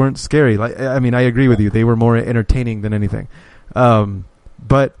themselves weren't scary. Like, I mean, I agree with you. They were more entertaining than anything.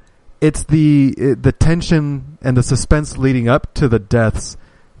 But it's the tension and the suspense leading up to the deaths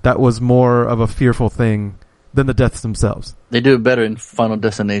that was more of a fearful thing than the deaths themselves. They do it better in Final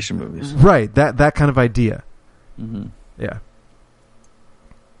Destination movies. Right, that kind of idea. Mm-hmm. Yeah.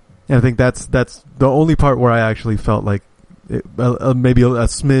 And I think that's the only part where I actually felt like maybe a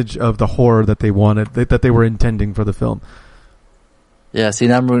smidge of the horror that they wanted, that they were intending for the film. Yeah, see,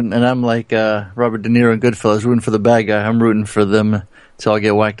 and I'm rooting, and I'm like Robert De Niro in Goodfellas, rooting for the bad guy. I'm rooting for them till I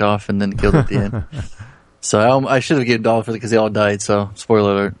get whacked off and then killed at the end. So I should have given $1 for it because they all died. So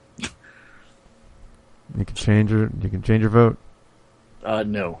spoiler alert. You can change your vote.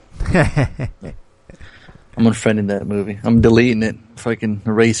 No. I'm unfriending that movie. I'm deleting it, fucking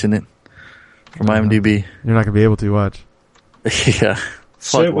erasing it from IMDb. You're not gonna be able to watch. Yeah.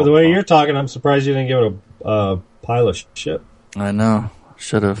 Shit, with the way you're talking, I'm surprised you didn't give it a pile of shit. I know.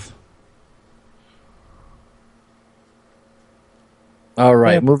 Should have. All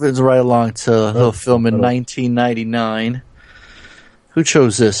right, moving right along to a little film in 1999. Who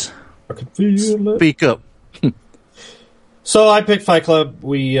chose this? I can feel it. Speak up. So I picked Fight Club.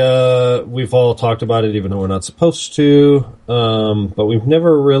 We've all talked about it, even though we're not supposed to. But we've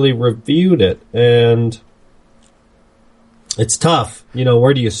never really reviewed it, and it's tough. You know,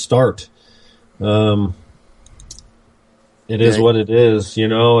 where do you start? It is what it is. You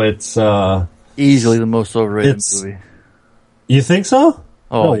know, it's easily the most overrated movie. You think so?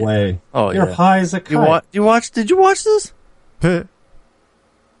 Oh, no way. Oh, You're high as a kite. Did you watch this?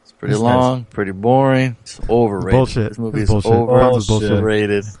 It's pretty long, pretty boring. It's overrated. Bullshit. This movie It's is bullshit.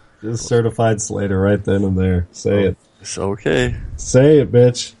 overrated. Just certified Slater right then and there. Say it. It's okay. Say it,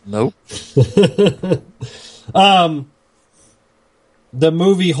 bitch. Nope. The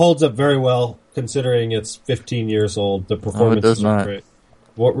movie holds up very well, considering it's 15 years old. The performances are great.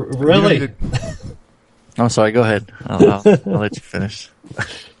 What, really? I'm sorry. Go ahead. I'll let you finish.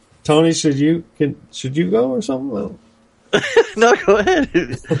 Tony, should you go or something? Well, no, go ahead.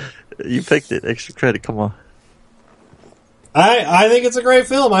 You picked it. Extra credit. Come on. I think it's a great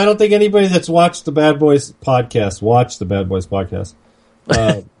film. I don't think anybody that's watched the Bad Boys podcast watched the Bad Boys podcast.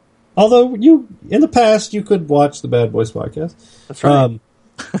 Although in the past you could watch the Bad Boys podcast. That's right.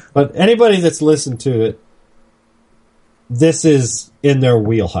 But anybody that's listened to it, this is in their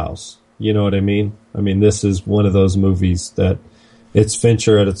wheelhouse. You know what I mean? I mean, this is one of those movies that it's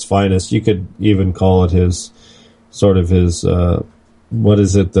Fincher at its finest. You could even call it his what is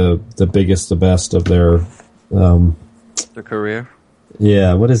it? The biggest, the best of their career.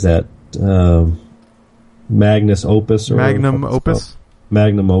 Yeah, what is that? Magnus Opus or Magnum Opus?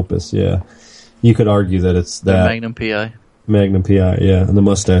 Magnum Opus, yeah. You could argue that it's that. Magnum PI. Magnum PI, yeah, and the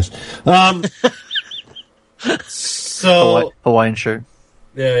mustache. So Hawaiian shirt.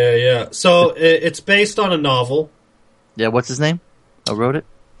 Yeah. So it's based on a novel. Yeah, what's his name? I wrote it.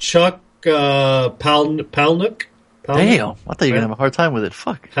 Chuck Palahniuk. Damn, I thought you were going to have a hard time with it.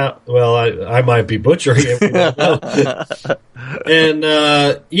 Fuck. Well, I might be butchering it.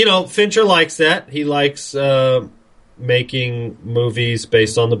 And, Fincher likes that. He likes making movies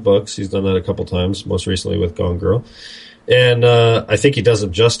based on the books. He's done that a couple times, most recently with Gone Girl. And I think he does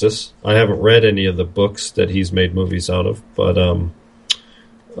them justice. I haven't read any of the books that he's made movies out of, but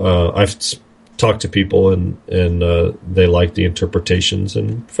I've talked to people and they like the interpretations.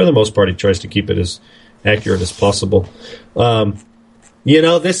 And for the most part, he tries to keep it as accurate as possible.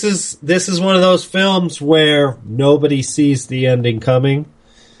 This is one of those films where nobody sees the ending coming.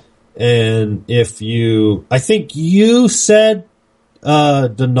 And I think you said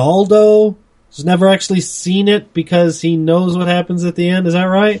Donaldo has never actually seen it because he knows what happens at the end. Is that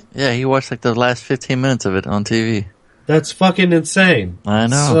right? Yeah, he watched like the last 15 minutes of it on TV. That's fucking insane. I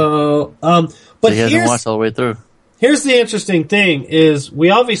know. So, but he hasn't watched all the way through. Here's the interesting thing: is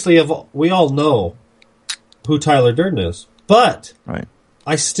we all know who Tyler Durden is, but right.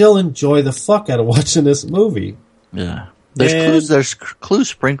 I still enjoy the fuck out of watching this movie. Yeah. There's clues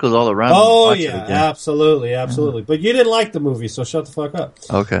sprinkled all around. Oh yeah, absolutely. Mm-hmm. But you didn't like the movie, so shut the fuck up.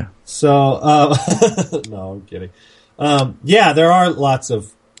 Okay. So no, I'm kidding. Yeah, there are lots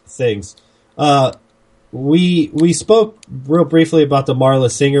of things. We spoke real briefly about the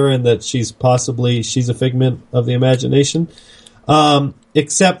Marla Singer and that she's a figment of the imagination.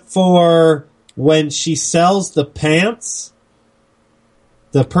 Except for when she sells the pants,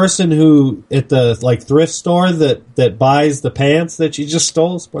 the person who at the thrift store that buys the pants that she just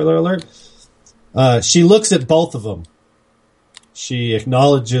stole, spoiler alert, she looks at both of them. She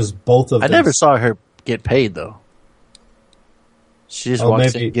acknowledges both of them. I never saw her get paid though. She just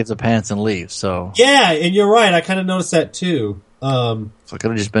walks in, gives the pants, and leaves. So yeah, and you're right. I kind of noticed that too. So it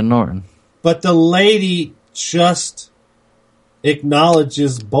could have just been Norton. But the lady just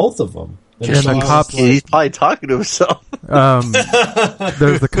acknowledges both of them. And the cops, he's probably talking to himself.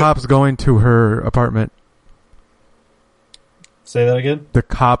 There's the cops going to her apartment. Say that again? The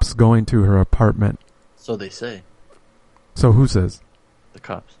cops going to her apartment. So they say. So who says? The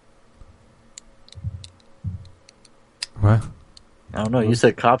cops. What? I don't know. You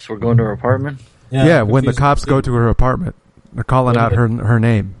said cops were going to her apartment? Yeah, when the cops go to her apartment, they're calling out her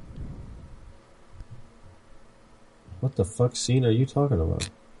name. What the fuck scene are you talking about?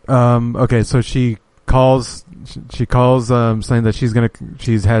 Okay, so she calls saying that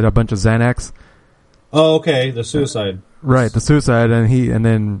she's had a bunch of Xanax. Oh, okay, the suicide. Right, the suicide, and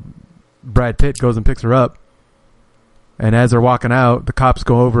then Brad Pitt goes and picks her up. And as they're walking out, the cops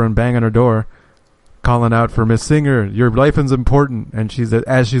go over and bang on her door, calling out for Miss Singer. Your life is important. And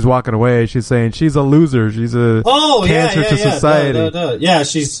as she's walking away, she's saying she's a loser. She's a cancer to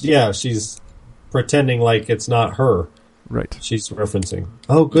society. She's pretending like it's not her. Right. She's referencing.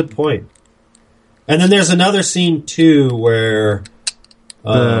 Oh, good point. And then there's another scene too where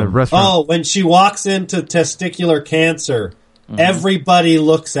the restaurant. Oh, when she walks into testicular cancer, everybody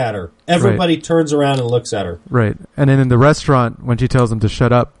looks at her. Everybody turns around and looks at her. Right. And then in the restaurant, when she tells them to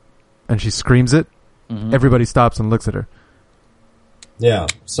shut up and she screams it, everybody stops and looks at her. Yeah.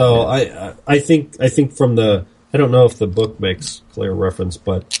 So I think from the, I don't know if the book makes clear reference,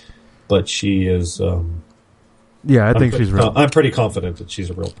 but she is. Yeah, I think she's real. I'm pretty confident that she's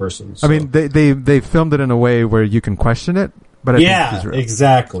a real person. So. I mean, they filmed it in a way where you can question it, but I think she's real.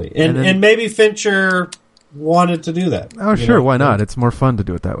 Exactly. And maybe Fincher wanted to do that. Oh, sure, why not? It's more fun to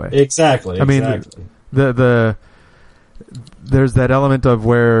do it that way. Exactly. I mean, there's that element of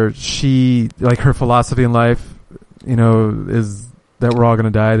where she, like, her philosophy in life, is that we're all going to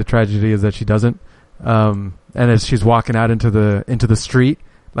die. The tragedy is that she doesn't. And as she's walking out into the street,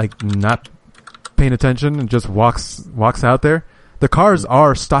 like, not paying attention and just walks out there, the cars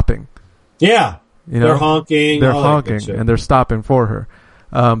are stopping. Yeah. They're honking. They're honking and they're stopping for her.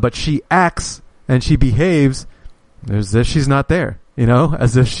 But she acts and she behaves as if she's not there,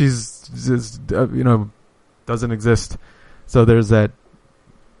 as if she's just, doesn't exist. So there's that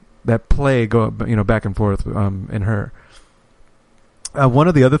play going, back and forth, in her. One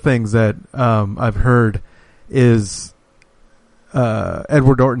of the other things that, I've heard is,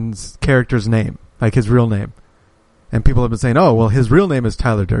 Edward Norton's character's name, like his real name. And people have been saying, oh, well, his real name is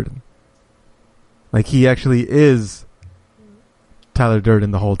Tyler Durden. Like, he actually is Tyler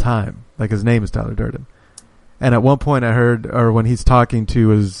Durden the whole time. Like, his name is Tyler Durden. And at one point I heard, or when he's talking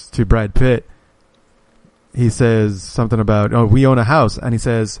to Brad Pitt, he says something about, oh, we own a house. And he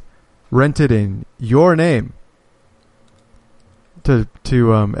says, rented in your name to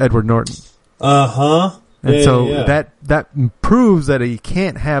Edward Norton. Uh-huh. And that proves that he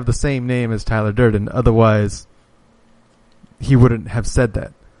can't have the same name as Tyler Durden. Otherwise, he wouldn't have said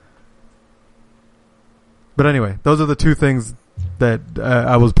that. But anyway, those are the two things that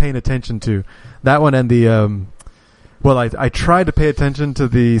I was paying attention to. That one and the... I tried to pay attention to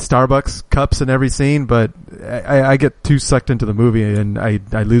the Starbucks cups in every scene, but I get too sucked into the movie and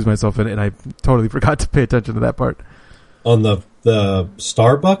I lose myself in it, and I totally forgot to pay attention to that part. On the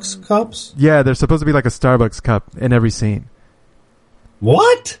Starbucks cups? Yeah, there's supposed to be like a Starbucks cup in every scene.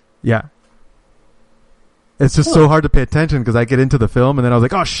 What? Yeah. It's just so hard to pay attention because I get into the film and then I was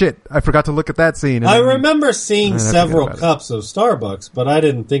like, oh shit, I forgot to look at that scene. I remember seeing several cups of Starbucks, but I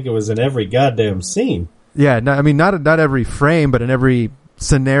didn't think it was in every goddamn scene. Yeah, not every frame, but in every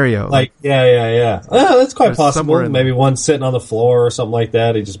scenario. Yeah. Well, that's quite possible. Maybe one sitting on the floor or something like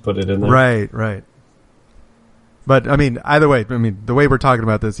that. He just put it in there. Right. But I mean, either way, the way we're talking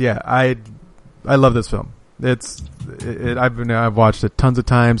about this, yeah, I love this film. I've watched it tons of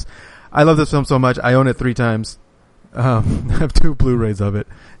times. I love this film so much. I own it 3 times. I have 2 Blu-rays of it,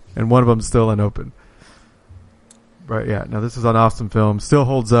 and one of them's still unopened. But yeah, now this is an awesome film. Still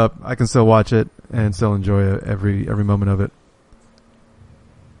holds up. I can still watch it and still enjoy it every moment of it.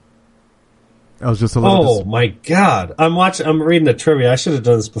 I was just a little. Oh my god! I'm reading the trivia. I should have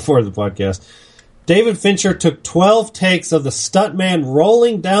done this before the podcast. David Fincher took 12 takes of the stuntman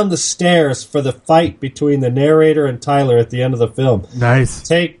rolling down the stairs for the fight between the narrator and Tyler at the end of the film. Nice.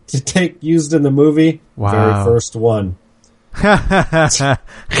 Take used in the movie. Wow. Very first one.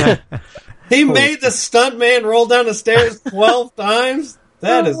 He made the stuntman roll down the stairs 12 times.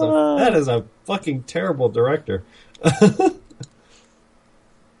 That is a fucking terrible director.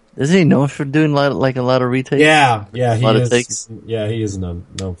 Isn't he known for doing a lot of retakes? Yeah, he of is. takes? Yeah, he is known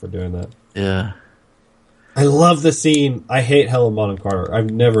for doing that. Yeah. I love the scene. I hate Helen Bonham Carter. I've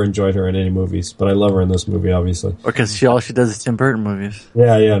never enjoyed her in any movies, but I love her in this movie, obviously. Or because all she does is Tim Burton movies.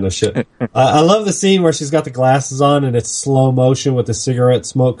 Yeah, no shit. I love the scene where she's got the glasses on and it's slow motion with the cigarette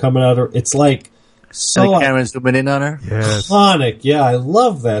smoke coming out of her. It's like so and the camera's zooming in on her. Yes. iconic. Yeah, I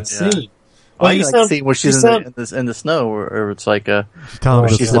love that scene. Well, you like the scene where she's in the snow, or it's like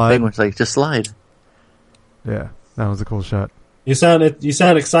she's the penguin. It's like just slide. Yeah, that was a cool shot. You sound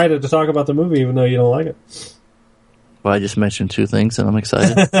excited to talk about the movie, even though you don't like it. Well, I just mentioned two things, and I'm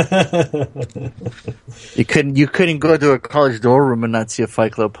excited. You couldn't go to a college dorm room and not see a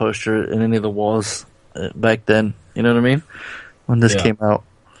Fight Club poster in any of the walls back then. You know what I mean? When this came out,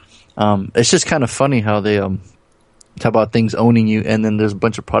 it's just kind of funny how they talk about things owning you, and then there's a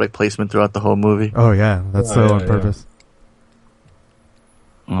bunch of product placement throughout the whole movie. Oh yeah, that's on purpose.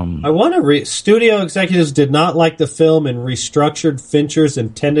 I want to studio executives did not like the film and restructured Fincher's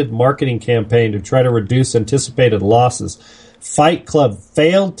intended marketing campaign to try to reduce anticipated losses. Fight Club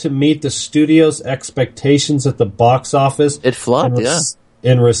failed to meet the studio's expectations at the box office. It flopped,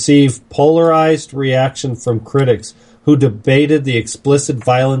 and received polarized reaction from critics who debated the explicit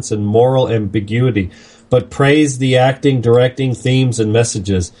violence and moral ambiguity, but praised the acting, directing, themes, and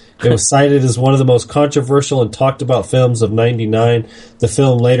messages. It was cited as one of the most controversial and talked about films of '99. The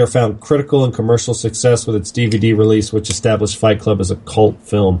film later found critical and commercial success with its DVD release, which established Fight Club as a cult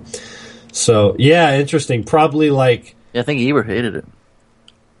film. So, yeah, interesting. Probably like... Yeah, I think Ebert hated it.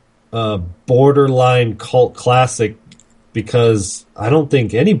 Borderline cult classic, because I don't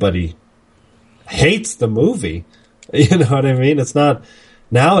think anybody hates the movie. You know what I mean? It's not...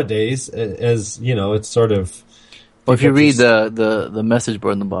 Nowadays, as you know, it's sort of. Well, if you read the message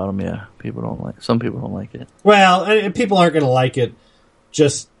board in the bottom, people don't like. Some people don't like it. Well, and people aren't going to like it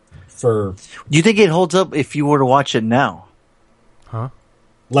just for. Do you think it holds up if you were to watch it now? Huh?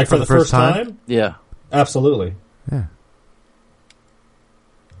 Like for the first time? Yeah, absolutely. Yeah.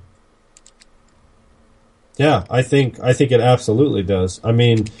 Yeah, I think it absolutely does. I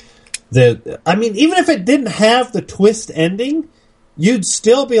mean, even if it didn't have the twist ending, you'd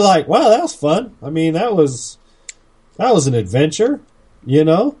still be like, wow, that was fun. I mean, that was an adventure, you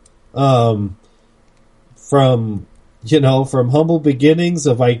know? From humble beginnings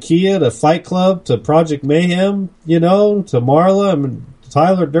of IKEA to Fight Club to Project Mayhem, you know, to Marla and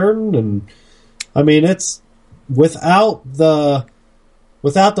Tyler Durden. And I mean, it's without the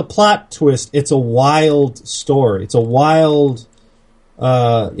plot twist, it's a wild story. It's a wild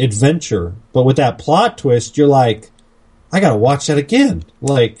adventure. But with that plot twist, you're like, I gotta watch that again.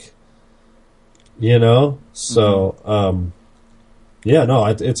 Like, you know? So,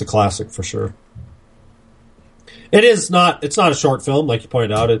 it's a classic for sure. It's not a short film, like you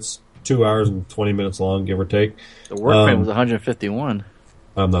pointed out. It's 2 hours and 20 minutes long, give or take. The work frame was 151.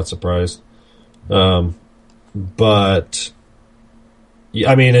 I'm not surprised. But,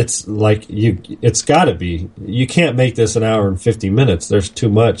 I mean, it's like, it's gotta be. You can't make this an hour and 50 minutes. There's too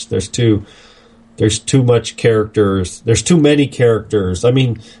much. There's too much characters. There's too many characters. I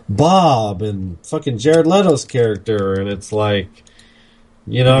mean, Bob and fucking Jared Leto's character, and it's like,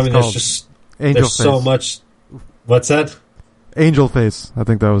 you know, I mean, there's so much. What's that? Angel Face. I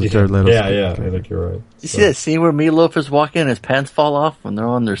think that was Jared Leto's character. I think you're right. You see that scene where Meatloaf is walking and his pants fall off when they're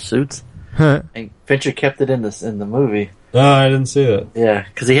on their suits? And Fincher kept it in the movie. No, I didn't see that. Yeah,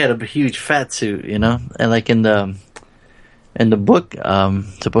 because he had a huge fat suit, you know, and like in the book,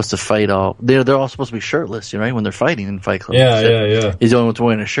 supposed to fight all. They're all supposed to be shirtless, right? When they're fighting in Fight Club. Yeah. He's the only one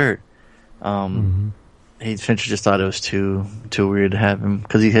wearing a shirt. Fincher just thought it was too weird to have him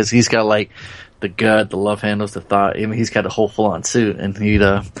because he's got like the gut, the love handles, the thought. I mean, he's got a whole full on suit, and he'd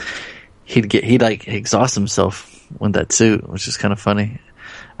exhaust himself with that suit, which is kind of funny.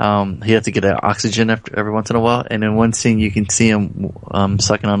 He had to get oxygen every once in a while, and in one scene you can see him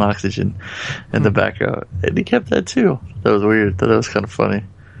sucking on oxygen in the background, and he kept that too. That was weird. That was kind of funny.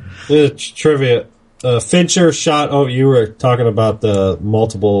 It's trivia. Fincher shot. Oh, you were talking about the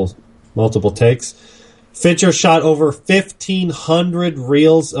multiple takes. Fincher shot over 1,500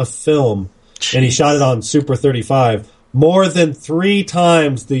 reels of film, and he shot it on Super 35. More than 3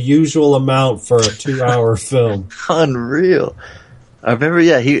 times the usual amount for a 2-hour film. Unreal. I remember,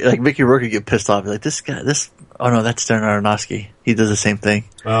 he like Mickey Rourke would get pissed off. He's like, oh no, that's Darren Aronofsky. He does the same thing.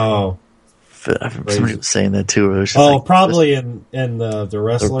 Oh. I remember somebody was saying that too. It was just probably in the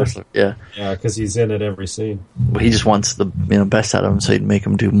Wrestler. Yeah. Yeah, because he's in it every scene. But he just wants the best out of him, so he'd make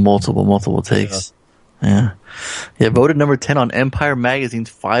him do multiple takes. Yeah. Voted number 10 on Empire Magazine's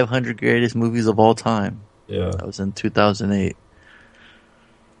 500 greatest movies of all time. Yeah. That was in 2008.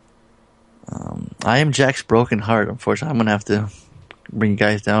 I Am Jack's Broken Heart. Unfortunately, I'm going to have to bring you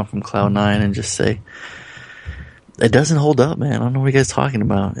guys down from Cloud 9 and just say it doesn't hold up, man. I don't know what you guys are talking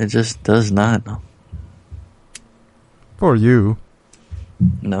about. It just does not. For you.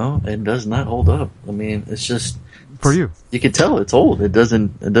 No, it does not hold up. I mean, it's just... For you. You can tell it's old. It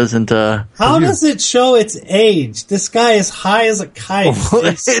doesn't, How does it show its age? This guy is high as a kite.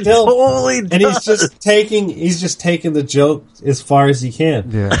 He's just taking the joke as far as he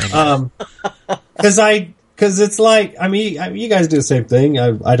can. Yeah. Because it's like, I mean, you guys do the same thing.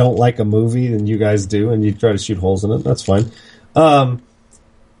 I don't like a movie, and you guys do, and you try to shoot holes in it. That's fine.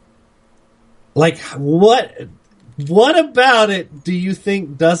 Like, what about it do you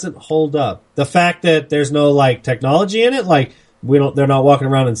think doesn't hold up? The fact that there's no, like, technology in it? Like, they're not walking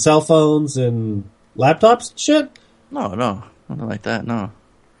around in cell phones and laptops and shit? No, nothing like that, no.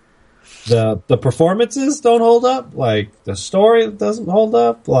 The performances don't hold up? Like, the story doesn't hold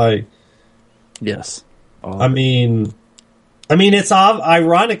up? Like... Yes. I mean, it's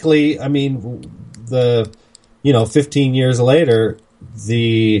ironically, 15 years later,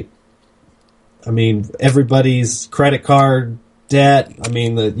 everybody's credit card debt.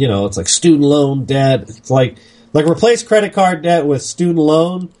 It's like student loan debt. It's like replace credit card debt with student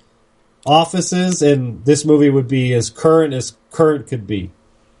loan offices, and this movie would be as current could be.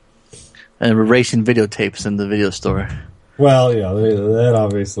 And erasing videotapes in the video store. Well, yeah, that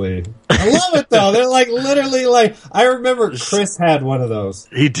obviously. I love it though. They're like literally like. I remember Chris had one of those.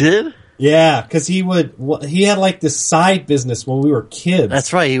 He did? Yeah, because he had like this side business when we were kids.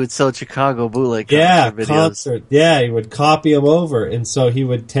 That's right. He would sell Chicago bootleg concert. Yeah, he would copy them over, and so he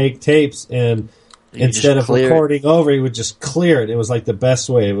would take tapes and instead of recording over, he would just clear it. It was like the best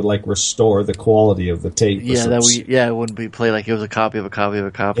way. It would like restore the quality of the tape. Yeah, it wouldn't be played like it was a copy of a copy of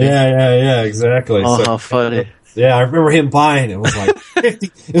a copy. Yeah, exactly. Oh, how funny. Yeah, I remember him buying it. It was like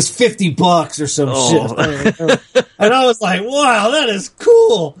 $50 or some shit. And I was like, wow, that is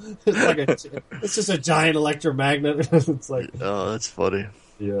cool. It's just a giant electromagnet. It's like, oh, that's funny.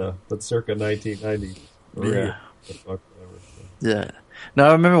 Yeah, but circa 1990. Yeah. No,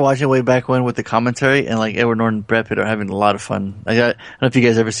 I remember watching it way back when with the commentary, and like Edward Norton and Brad Pitt are having a lot of fun. I don't know if you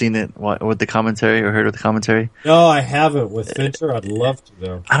guys ever seen it with the commentary or heard of the commentary. No, I haven't with Fincher. I'd love to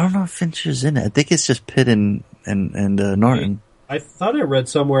though. I don't know if Fincher's in it. I think it's just Pitt and Norton. I thought I read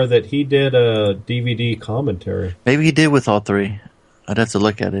somewhere that he did a DVD commentary. Maybe he did with all three. I'd have to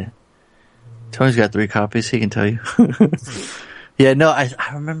look at it. Tony's got 3 copies. He can tell you. Yeah, no, I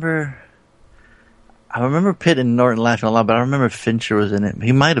remember Pitt and Norton laughing a lot, but I remember Fincher was in it.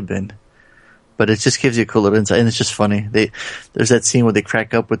 He might have been. But it just gives you a cool little insight, and it's just funny. There's that scene where they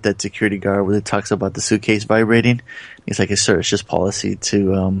crack up with that security guard where it talks about the suitcase vibrating. He's like, "Sir, it's just policy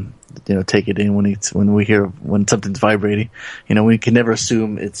to take it in when something's vibrating. We can never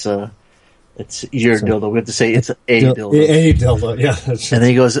assume it's your dildo. We have to say it's a dildo. A dildo, yeah." And then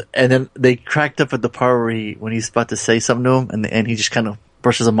he goes, and then they cracked up at the part where when he's about to say something to him, and he just kind of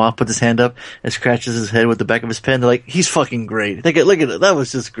brushes him off, puts his hand up, and scratches his head with the back of his pen. They're like, he's fucking great. Look at it. That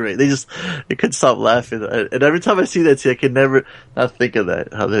was just great. They couldn't stop laughing. And every time I see that scene, I can never not think of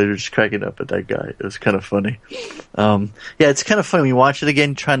that, how they were just cracking up at that guy. It was kind of funny. Yeah, it's kind of funny when you watch it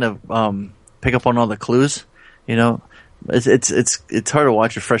again, trying to pick up on all the clues. It's hard to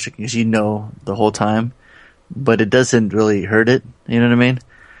watch it fresh because the whole time, but it doesn't really hurt it. You know what I mean?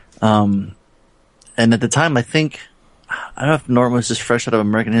 And at the time, I don't know if Norton was just fresh out of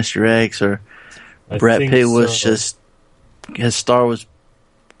American History X or Brad Pitt was just, his star was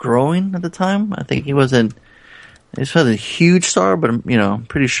growing at the time. I think he wasn't a huge star, but I'm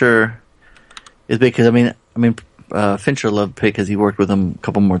pretty sure it's big because Fincher loved Pitt because he worked with him a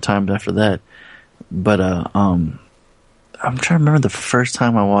couple more times after that. But I'm trying to remember the first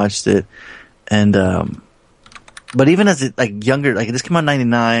time I watched it, and but even as younger, this came out in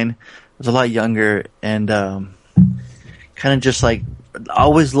 '99, I was a lot younger, and kind of just like I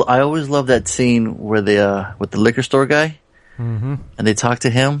always loved that scene where they with the liquor store guy, and they talk to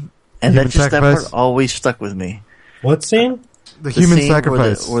him, and that part always stuck with me. What scene? The human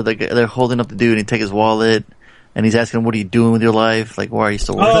sacrifice, where they're holding up the dude and he takes his wallet. And he's asking him, "What are you doing with your life? Like, why are you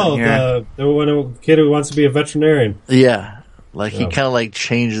still working here?" The kid who wants to be a veterinarian. Yeah, he kind of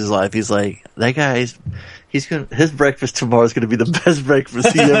changed his life. He's like, that guy's. his breakfast tomorrow is gonna be the best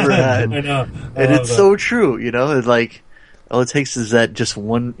breakfast he ever had. I know. And it's so true, you know. It's like all it takes is that just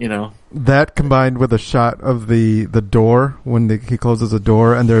one, you know. That combined with a shot of the door when he closes the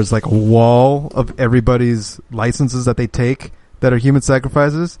door, and there's like a wall of everybody's licenses that they take that are human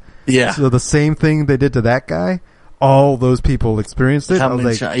sacrifices. Yeah. So the same thing they did to that guy, all those people experienced it. How I was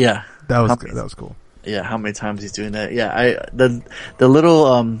many like, yeah. that was cool. Yeah, how many times he's doing that? Yeah, the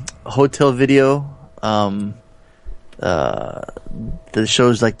little hotel video that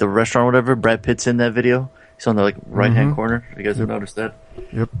shows like the restaurant or whatever. Brad Pitt's in that video. He's on the like right hand corner. You guys have noticed that?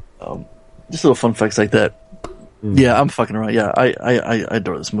 Yep. Just little fun facts like that. Yeah, I'm fucking around. Yeah, I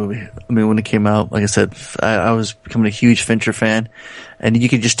adore this movie. I mean, when it came out, like I said, I was becoming a huge Fincher fan, and you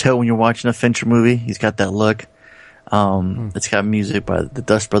can just tell when you're watching a Fincher movie. He's got that look. It's got music by the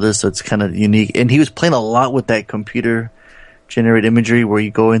Dust Brothers, so it's kind of unique. And he was playing a lot with that computer generated imagery where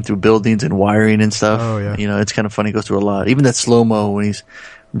you go in through buildings and wiring and stuff. Oh, yeah. You know, it's kind of funny. He goes through a lot. Even that slow mo when he's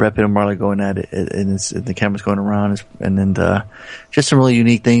Brad Pitt and Marla going at it, and the camera's going around, and then just some really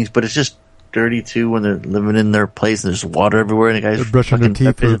unique things. But it's just dirty too when they're living in their place and there's water everywhere, and the guy's brushing their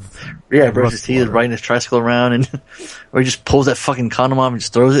teeth with brushes his teeth, riding his tricycle around, and or he just pulls that fucking condom off and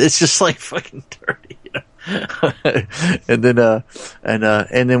just throws it. It's just like fucking dirty, you know. and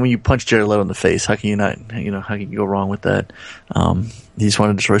then when you punch Jared Leto in the face, how can you not, you know, how can you go wrong with that? You just want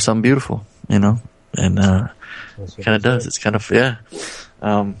to destroy something beautiful, you know, and kind of does. It's kind of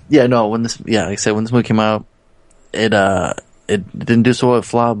when this like I said, when this movie came out, it didn't do so well at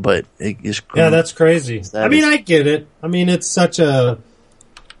Flop, but it just yeah, that's crazy. I mean, I get it. I mean, it's so.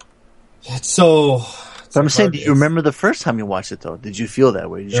 But I'm saying, did you remember the first time you watched it though? Did you feel that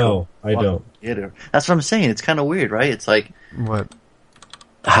way? No, I don't. That's what I'm saying. It's kind of weird, right? It's like what?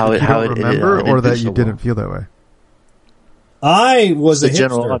 How it remember, or that you didn't feel that way? I was a hipster.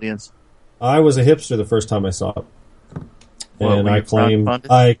 General audience. I was a hipster the first time I saw it, and I claimed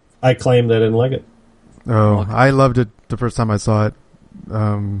I claimed I didn't like it. Oh, okay. I loved it the first time I saw it.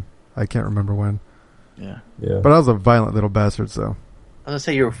 I can't remember when. Yeah. But I was a violent little bastard, so. I was gonna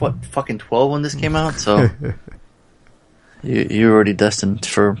say you were fucking 12 when this came out, so you were already destined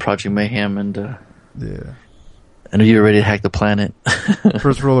for Project Mayhem, and yeah. And you were ready to hack the planet.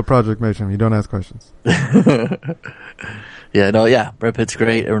 First rule of Project Mayhem: you don't ask questions. Brad Pitt's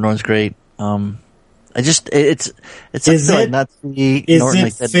great. Aaron Norton's great. It's is like it not to me. Is Norton it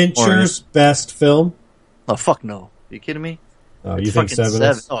like that Fincher's best film? Oh fuck no! Are you kidding me? Oh, it's you think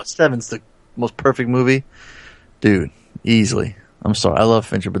Seven? Oh, Seven's the most perfect movie, dude. Easily. I'm sorry, I love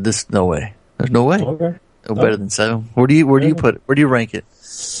Fincher, but this no way. There's no way. Okay. No better than Seven. Where do you put it? Where do you rank it?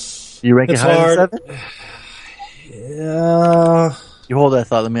 You rank it higher than Seven? Yeah. You hold that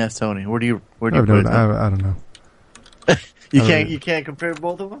thought. Let me ask Tony. Where do you put it? I don't know. You can't compare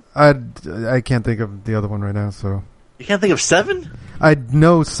both of them? I can't think of the other one right now, so. You can't think of Seven? I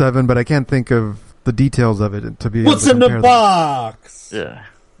know Seven, but I can't think of the details of it to be What's able to in the box? Yeah.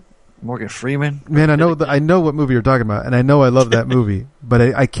 Morgan Freeman? Man, I know what movie you're talking about, and I know I love that movie, but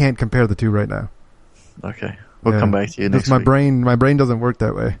I can't compare the two right now. Okay. We'll come back to you next my week. My brain doesn't work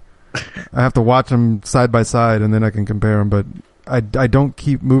that way. I have to watch them side by side, and then I can compare them, but I don't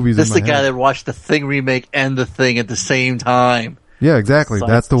keep movies This in is my the guy head. that watched the Thing remake and the Thing at the same time. Yeah, exactly.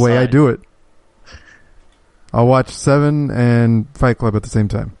 That's the way I do it. I'll watch Seven and Fight Club at the same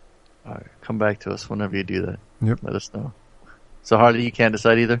time. All right. Come back to us whenever you do that. Yep. Let us know. So, Harley, you can't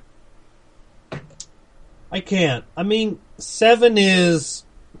decide either? I can't. I mean, Seven is...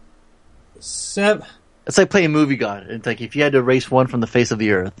 It's like playing Movie God. It's like if you had to erase one from the face of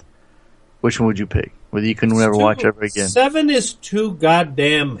the earth, which one would you pick? Whether you can never watch ever again. Seven is too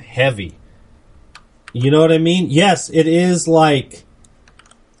goddamn heavy. You know what I mean? Yes, it is like...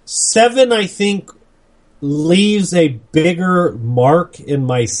 Seven, I think, leaves a bigger mark in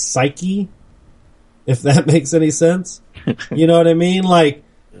my psyche, if that makes any sense. You know what I mean? Like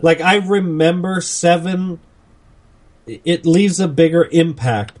I remember Seven, it leaves a bigger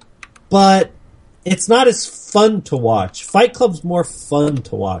impact, but it's not as fun to watch. Fight Club's more fun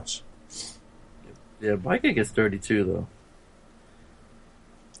to watch. Yeah, Micah gets dirty too, though.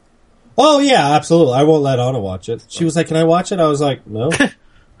 Oh yeah, absolutely. I won't let Anna watch it. She was like, "Can I watch it?" I was like, "No."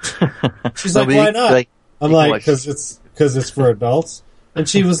 She's like, "Why not?" I'm like, "Because it's for adults." And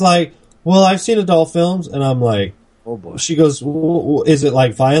she was like, "Well, I've seen adult films," and I'm like, "Oh boy." She goes, "Is it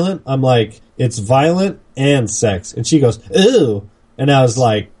like violent?" I'm like, "It's violent and sex." And she goes, "Ew," and I was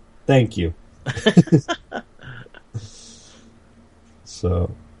like, "Thank you." So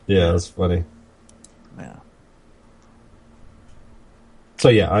yeah, that's funny. Yeah. So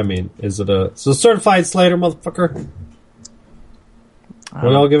yeah, I mean, is it a certified Slater, motherfucker? Are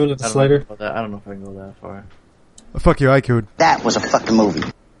we all giving it to Slater? I don't know if I can go that far. Fuck you, I could. That was a fucking movie.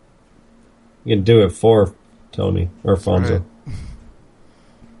 You can do it for Tony or Fonzo. Right.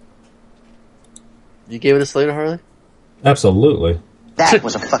 You gave it a Slater, Harley? Absolutely. That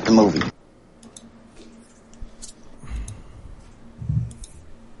was a fucking movie.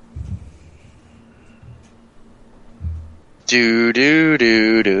 Do do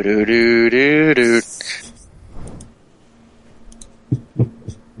do do do do do do.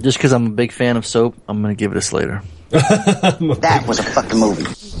 Just because I'm a big fan of soap, I'm gonna give it a Slater. That was a fucking movie.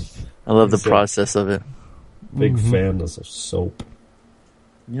 I love the process of it. Big fan of soap.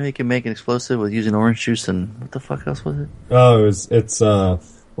 You know, you can make an explosive with using orange juice and what the fuck else was it? Oh, it's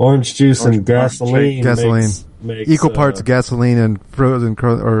orange juice and gasoline. Gasoline. Makes, Equal parts gasoline and frozen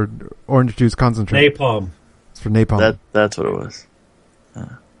or orange juice concentrate. napalm. It's for napalm. That's what it was.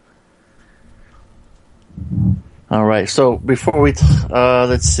 All right. So before we,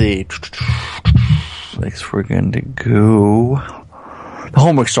 let's see. Next, we're going to go the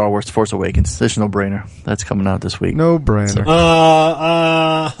homework Star Wars: Force Awakens. There's no brainer. That's coming out this week. No brainer.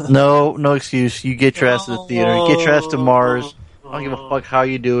 No excuse. You get your ass to the theater. You get your ass to Mars. I don't give a fuck how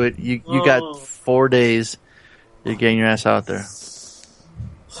you do it. You got 4 days. You're getting your ass out there.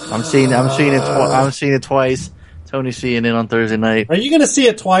 I'm seeing it twice. Tony's seeing it on Thursday night. Are you going to see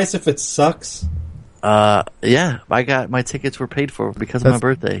it twice if it sucks? Yeah. I got my tickets were paid for because of my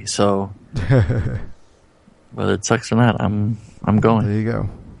birthday. So whether it sucks or not, I'm going. There you go.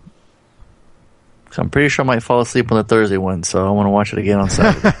 So I'm pretty sure I might fall asleep on the Thursday one, so I want to watch it again on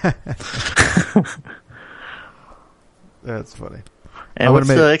Saturday. That's funny. And what's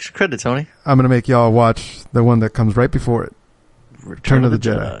the extra credit, Tony? I'm going to make y'all watch the one that comes right before it. Return of the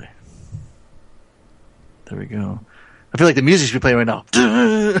Jedi. There we go. I feel like the music should be playing right now.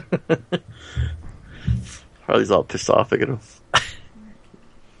 Harley's all pissed off at him.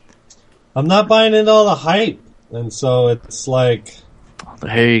 I'm not buying into all the hype, and so it's like...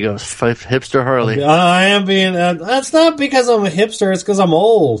 Here you go, hipster Harley. I am being... that's not because I'm a hipster, it's because I'm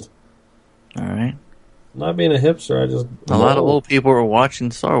old. All right. I'm not being a hipster, I just... A lot of old people are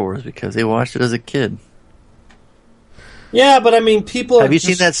watching Star Wars because they watched it as a kid. Yeah, but I mean, people... Have you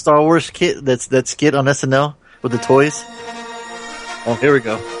seen that Star Wars skit, that skit on SNL with the toys? Oh, here we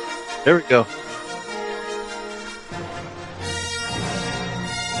go. Here we go.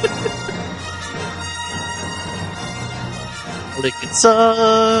 Lick and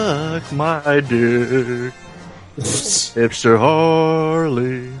suck my dick. Hipster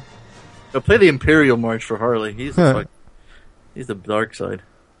Harley. Now play the Imperial March for Harley. He's the dark side.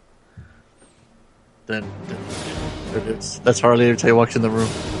 Then there it is. That's Harley every time he walks in the room.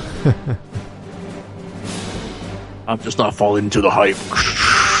 I'm just not falling into the hype.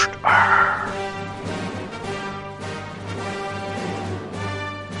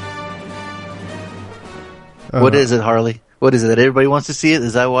 What is it, Harley? What is it? That everybody wants to see it?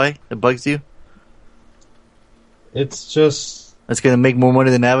 Is that why it bugs you? It's just... It's going to make more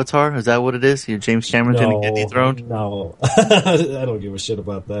money than Avatar? Is that what it is? Your James Cameron's going to get dethroned? No. I don't give a shit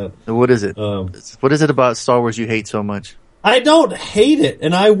about that. What is it? What is it about Star Wars you hate so much? I don't hate it,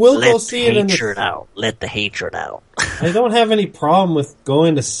 and I will go see it. Let the hatred out. I don't have any problem with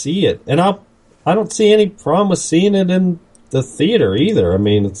going to see it, and I don't see any problem with seeing it in the theater either. I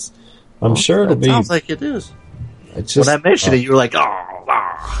mean, I'm sure it'll be. Sounds like it is. It's just, when I mentioned it, you were like, oh.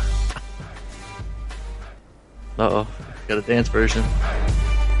 Uh-oh. Got a dance version.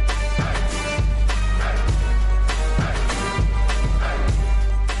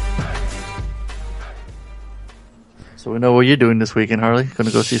 So we know what you're doing this weekend, Harley. Going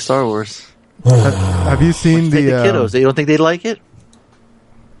to go see Star Wars. Have you seen the kiddos? You don't think they'd like it?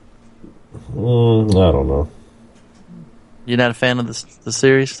 I don't know. You're not a fan of the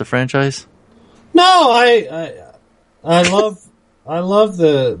series, the franchise? No, I love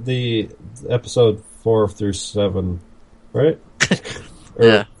the episode 4 through 7, right?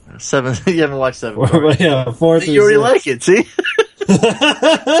 Yeah, 7. You haven't watched 7. Yeah, 4 through 6. You already like it, see?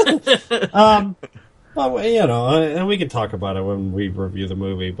 Well, you know, and we can talk about it when we review the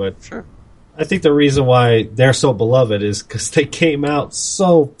movie, but sure. I think the reason why they're so beloved is because they came out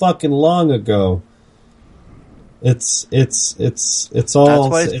so fucking long ago. It's all. That's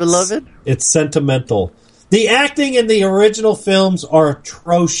why it's beloved? It's sentimental. The acting in the original films are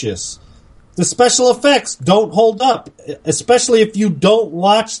atrocious. The special effects don't hold up, especially if you don't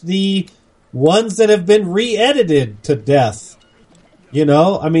watch the ones that have been re-edited to death. You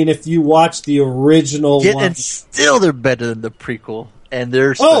know, I mean, if you watch the original one, and still they're better than the prequel. And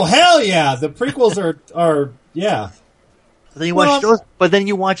they're hell yeah, the prequels are yeah. So then you watch those, but then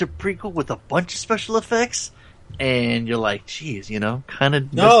you watch a prequel with a bunch of special effects. and you're like, geez, kind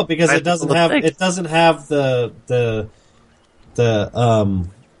of. No, because it doesn't have the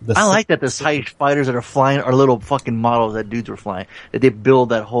I like that the TIE fighters that are flying are little fucking models that dudes were flying. That they build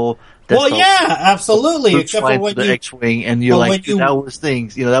that whole. Absolutely. Except for when the X-wing, and you're like, dude, that was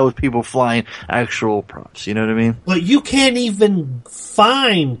things. That was people flying actual props. You know what I mean? But you can't even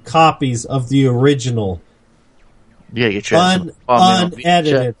find copies of the original. Yeah, get your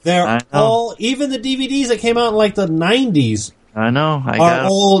unedited. They're all, even the DVDs that came out in like the 90s. I know. Are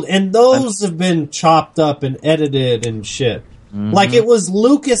old, and those have been chopped up and edited and shit. Mm-hmm. Like it was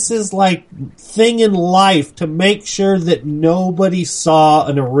Lucas's like thing in life to make sure that nobody saw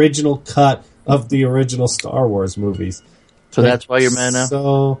an original cut of the original Star Wars movies. So that's why you're mad now?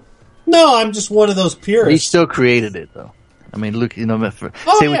 So no, I'm just one of those purists. He still created it though. I mean, Luke, say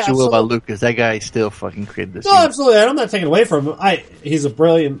what you will about Lucas, that guy still fucking created this. No, absolutely. I'm not taking away from him. He's a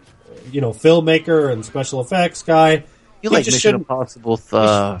brilliant, filmmaker and special effects guy. You like Mission Impossible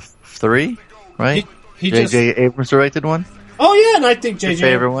 3, right? J.J. Abrams directed one? Oh, yeah, and I think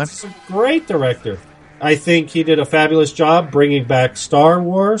J.J. Abrams is a great director. I think he did a fabulous job bringing back Star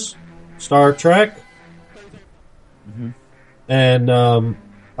Wars, Star Trek. Mm-hmm. And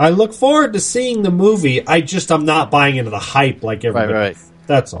I look forward to seeing the movie. I'm not buying into the hype like everybody. Right.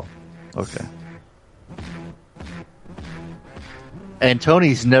 That's all. Okay. And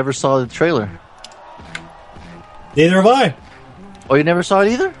Tony's never saw the trailer. Neither have I. Oh, you never saw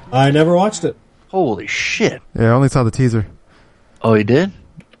it either? I never watched it. Holy shit. Yeah, I only saw the teaser. Oh, you did?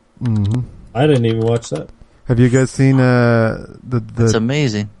 Mm-hmm. I didn't even watch that. Have you guys seen It's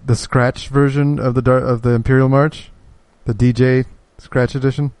amazing. The scratch version of the Imperial March? The DJ scratch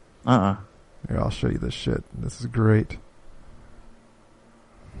edition? Here, I'll show you this shit. This is great.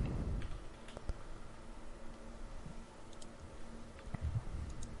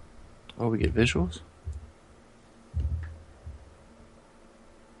 Oh, we get visuals?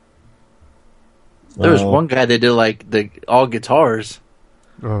 There was one guy that did like all guitars.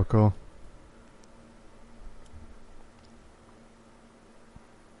 Oh, cool.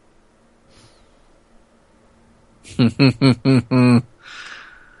 Oh,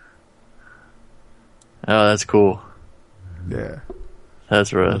 that's cool. Yeah.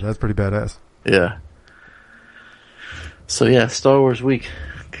 That's right. Oh, that's pretty badass. Yeah. So yeah, Star Wars week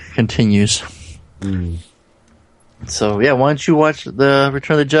continues. Mm. So yeah, why don't you watch the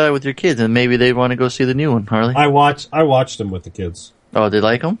Return of the Jedi with your kids, and maybe they want to go see the new one, Harley? I watched them with the kids. Oh, they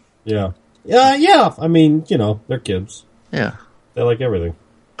like them? Yeah. Yeah. I mean, they're kids. Yeah. They like everything.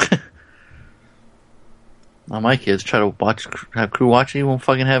 Well, my kids try to have crew watch it. He won't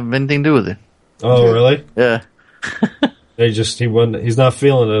fucking have anything to do with it. Oh, really? Yeah. He's not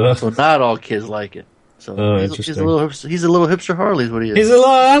feeling it, huh? So not all kids like it. So interesting. He's a little hipster Harley is what he is.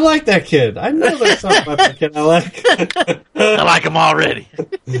 I like that kid. I know that's something about that kid I like. I like him already.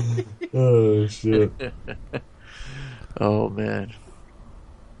 Oh, shit. Oh, man.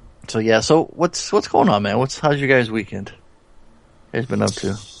 So, yeah. So, what's going on, man? How's your guys' weekend? What you guys been up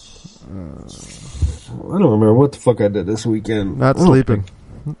to? I don't remember what the fuck I did this weekend. Not sleeping.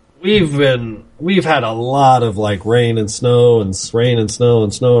 We've had a lot of like rain and snow and rain and snow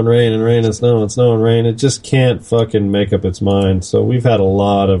and snow and rain and rain and snow and snow and rain. It just can't fucking make up its mind. So we've had a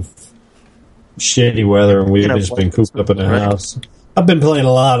lot of shitty weather, and we've just been cooped up in the house. I've been playing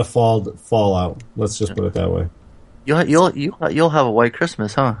a lot of Fallout. Let's just put it that way. You'll have a white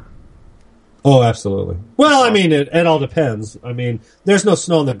Christmas, huh? Oh, absolutely. Well, I mean, it all depends. I mean, there's no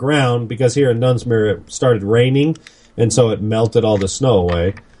snow on the ground because here in Dunsmuir it started raining, and so it melted all the snow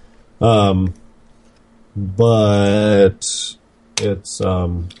away. But it's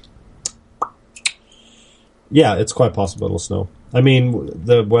it's quite possible it'll snow. I mean,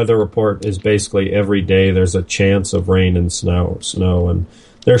 the weather report is basically every day there's a chance of rain and snow, and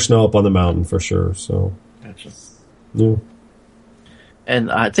there's snow up on the mountain for sure. So, gotcha. Yeah.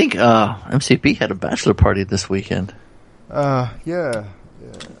 And I think MCP had a bachelor party this weekend. Yeah.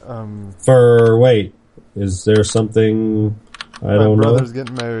 Is there something I don't know? My brother's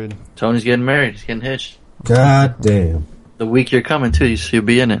getting married. Tony's getting married. He's getting hitched. God damn. The week you're coming too, you'll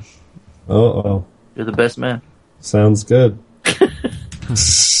be in it. Uh-oh. You're the best man. Sounds good.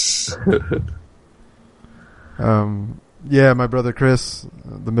 Yeah, my brother Chris,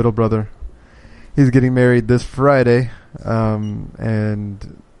 the middle brother, he's getting married this Friday,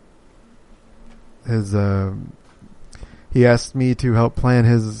 and he asked me to help plan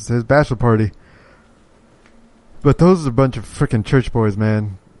his bachelor party. But those are a bunch of freaking church boys,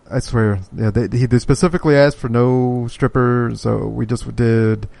 man. I swear. Yeah, they specifically asked for no strippers, so we just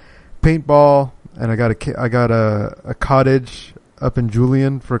did paintball, and I got a cottage up in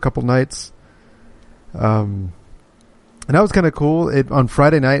Julian for a couple nights. And that was kind of cool. On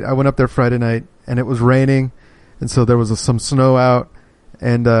Friday night, I went up there Friday night, and it was raining, and so there was some snow out,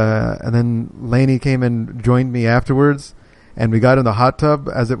 and then Lainey came and joined me afterwards, and we got in the hot tub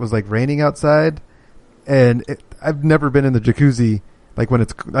as it was like raining outside, and I've never been in the jacuzzi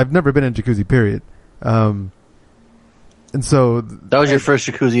I've never been in a jacuzzi, period. And so that was your first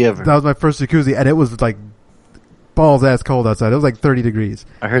jacuzzi ever. That was my first jacuzzi, and it was like balls ass cold outside. It was like 30 degrees.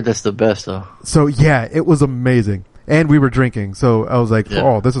 I heard that's the best though. So yeah, it was amazing. And we were drinking, so I was like,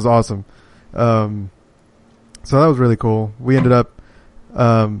 "Oh, this is awesome." So that was really cool. We ended up,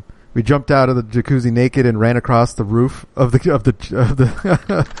 we jumped out of the jacuzzi naked and ran across the roof of the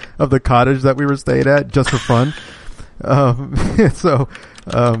of the cottage that we were staying at just for fun. Yeah,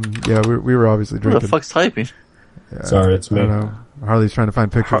 we were obviously drinking. Who the fuck's typing? Yeah, Sorry, it's me. I don't know. Harley's trying to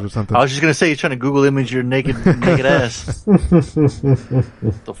find pictures or something. I was just gonna say you're trying to Google image your naked ass.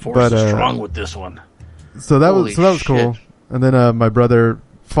 The force is strong with this one. So that Holy was cool. And then my brother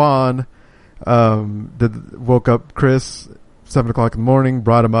Fawn woke up Chris 7:00 in the morning,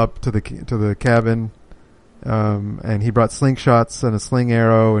 brought him up to the cabin, and he brought slingshots and a sling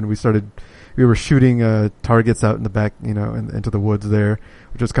arrow, and we were shooting targets out in the back, into the woods there,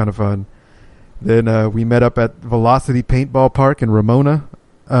 which was kind of fun. Then we met up at Velocity Paintball Park in Ramona,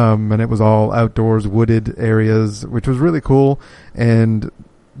 and it was all outdoors, wooded areas, which was really cool. And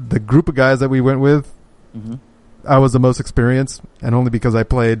the group of guys that we went with, mm-hmm. I was the most experienced, and only because I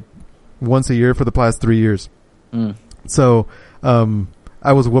played once a year for the past 3 years. Mm. So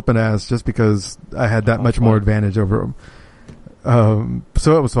I was whooping ass just because I had that much more advantage over them.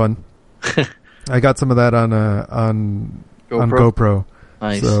 So it was fun. I got some of that on GoPro.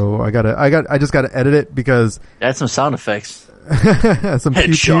 Nice. So I just gotta edit it because add some sound effects. some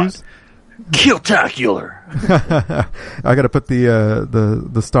headshot, kill-tacular. I gotta put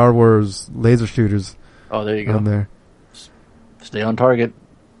the Star Wars laser shooters. Oh, there you go. On there. Stay on target.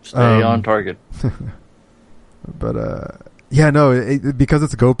 Stay on target. But yeah, no, because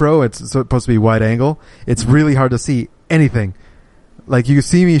it's a GoPro, it's supposed to be wide angle. It's really hard to see anything. Like you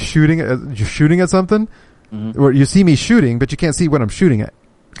see me shooting at something, mm-hmm. or you see me shooting, but you can't see what I'm shooting at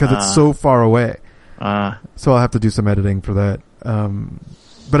because it's so far away. So I'll have to do some editing for that.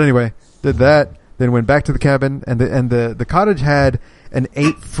 But anyway, did that. Then went back to the cabin, and the cottage had an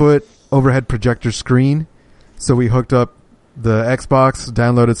 8-foot overhead projector screen. So we hooked up the Xbox,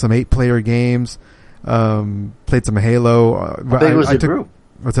 downloaded some 8-player games, played some Halo. How big was the group?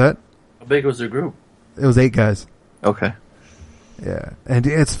 What's that? How big was the group? It was 8 guys. Okay. Yeah, and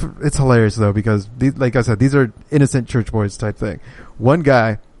it's hilarious though because like I said, these are innocent church boys type thing. One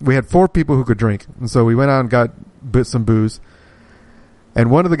guy, we had 4 people who could drink, and so we went out and got some booze.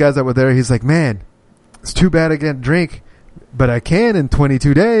 And one of the guys that were there, he's like, "Man, it's too bad I can't drink, but I can in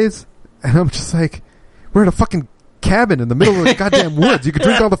 22 days." And I'm just like, "We're in a fucking cabin in the middle of the goddamn woods. You can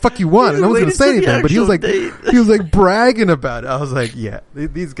drink all the fuck you want." And I wasn't going to say anything, but he was like bragging about it. I was like, yeah,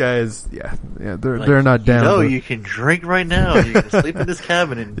 these guys, they're not down. You can drink right now. You can sleep in this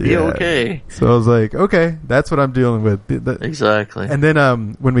cabin and be okay. So I was like, okay, that's what I'm dealing with. Exactly. And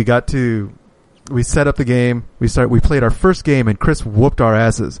then when we set up the game, we played our first game, and Chris whooped our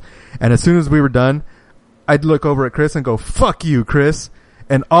asses. And as soon as we were done, I'd look over at Chris and go, "Fuck you, Chris,"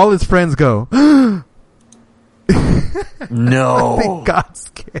 and all his friends go, no. They got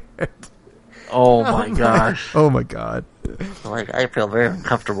scared. Oh my gosh. Oh my god. Like, I feel very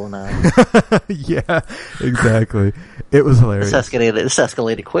uncomfortable now. Yeah, exactly. It was hilarious. This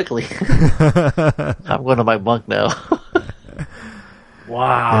escalated quickly. I'm going to my bunk now.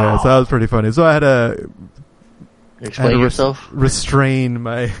 Wow. Yeah, so that was pretty funny. So I had to explain yourself. Restrain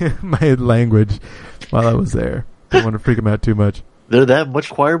my language while I was there. Didn't want to freak them out too much. They're that much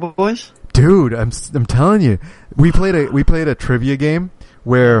choir boys? Dude, I'm telling you, we played a trivia game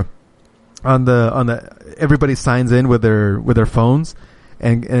where on the everybody signs in with their phones,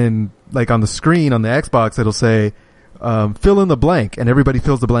 and like on the screen on the Xbox it'll say fill in the blank, and everybody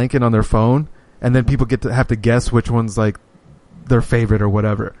fills the blank in on their phone, and then people have to guess which one's like their favorite or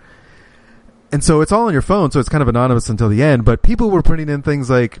whatever. And so it's all on your phone, so it's kind of anonymous until the end. But people were putting in things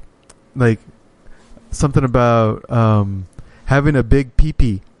like something about having a big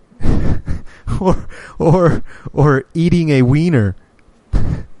pee-pee. or eating a wiener.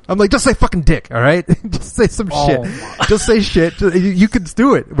 I'm like, just say fucking dick, all right? Just say some shit. Just say shit. You can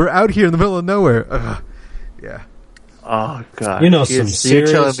do it. We're out here in the middle of nowhere. Yeah. Oh god. Some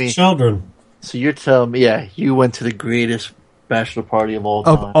serious children. So you're telling me, you went to the greatest bachelor party of all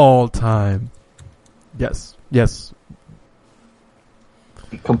time. Of all time. Yes.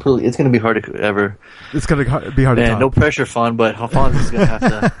 Completely. It's going to be hard to ever. It's going to be hard to talk. No pressure, Fawn, but Fawn is going to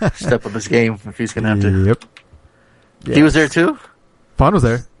have to step up his game if he's going to have to. Yep. He was there too? Fawn was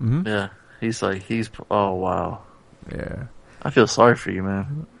there. Mm-hmm. Yeah. Oh, wow. Yeah. I feel sorry for you,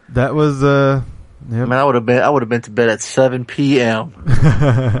 man. That was, Man, I would have been to bed at 7 p.m.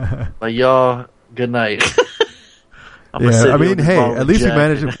 Like, y'all, good night. Yeah, I mean, hey, at least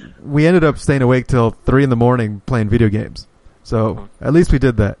we ended up staying awake till 3 a.m. playing video games. So, at least we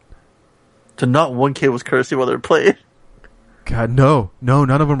did that. So not one kid was cursing while they were playing? God, no, none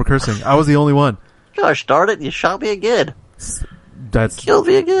of them were cursing. I was the only one. Gosh darn it, you shot me again. That's killed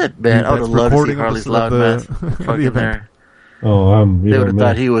me again. Man, I would have loved to see Harley's loud mouth fucking there. Oh, they would have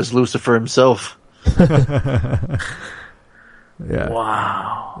thought he was Lucifer himself. Yeah.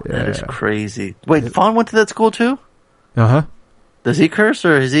 Wow. Yeah. That is crazy. Wait, Fawn went to that school too? Uh-huh. Does he curse,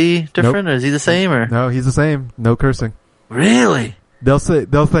 or is he different, or is he the same, or? No, he's the same. No cursing. Really? They'll say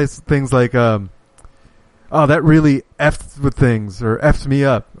things like, oh, that really effed with things, or effed me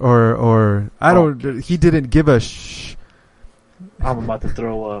up, or he didn't give a shh. I'm about to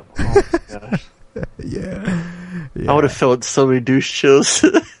throw up. Oh my gosh. Yeah. I would have felt so many douche chills.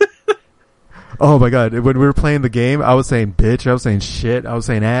 Oh my god, when we were playing the game, I was saying bitch, I was saying shit, I was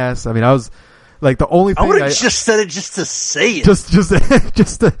saying ass. I mean, I was like the only thing I would have just said it just to say it. Just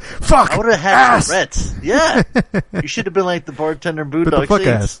to fuck. I would have had ass. Tourette's. Yeah. You should have been like the bartender in But Boondock the fuck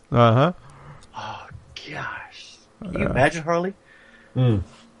Saints. ass. Uh-huh. Oh gosh. Can you imagine, Harley? How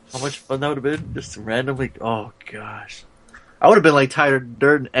much fun that would have been? Just randomly. Oh gosh. I would have been like Tyler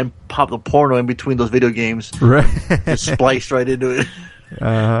Durden and popped the porno in between those video games. Right. Just spliced right into it.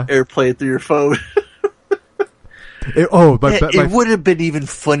 Uh-huh. Airplay it through your phone. It would have been even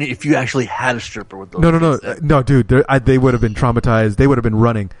funny if you actually had a stripper with those. No, dude. They would have been traumatized. They would have been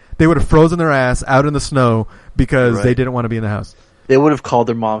running. They would have frozen their ass out in the snow because they didn't want to be in the house. They would have called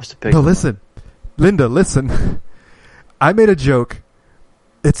their moms to pick them listen. up. Linda, listen. I made a joke.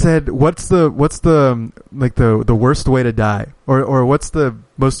 It said, "What's the worst way to die, or what's the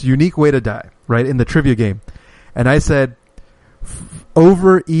most unique way to die?" Right in the trivia game, and I said,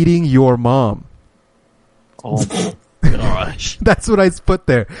 "Overeating your mom." Oh my gosh! That's what I put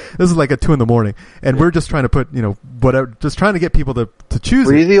there. This is like at 2 a.m, and we're just trying to put whatever, just trying to get people to choose.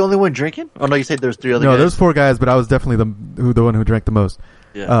 Were you the only one drinking? Oh no, you said there's 3 other guys. No, there's 4 guys, but I was definitely the one who drank the most.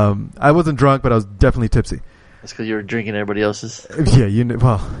 Yeah. I wasn't drunk, but I was definitely tipsy. That's because you were drinking everybody else's. Yeah, yeah.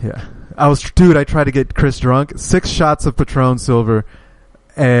 I tried to get Chris drunk. 6 shots of Patron Silver,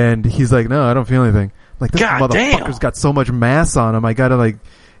 and he's like, "No, I don't feel anything." Like, this motherfucker's got so much mass on him. I gotta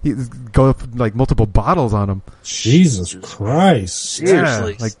go multiple bottles on him. Jesus Christ!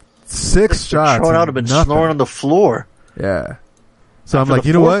 Seriously, like 6 shots. Patron would have been snoring on the floor. Yeah. So I'm like,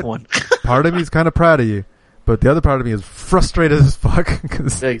 you know what? Part of me is kind of proud of you, but the other part of me is frustrated as fuck.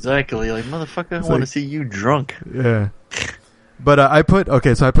 Yeah, exactly. Like, motherfucker, I want to see you drunk. Yeah. But I put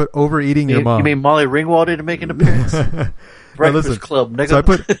overeating your mom. You mean Molly Ringwald didn't make an appearance? Breakfast Club, nigga. So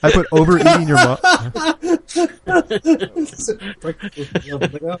I put overeating your mom.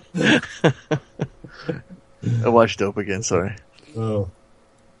 I watched Dope again. Sorry. Oh.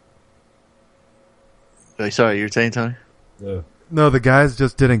 Sorry, you were saying, Tony? Yeah. No, the guys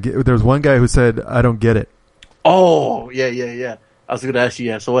just didn't get. There was one guy who said, "I don't get it." Oh, yeah. I was going to ask you.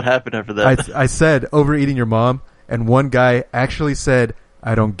 Yeah. So what happened after that? I said overeating your mom, and one guy actually said,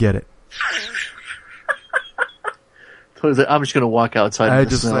 "I don't get it." I'm just going to walk outside and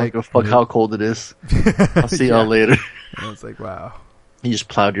just go fuck how cold it is. I'll see y'all later. I was like, wow. You just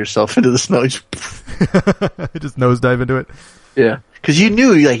plowed yourself into the snow. Just nosedive into it. Yeah. Because you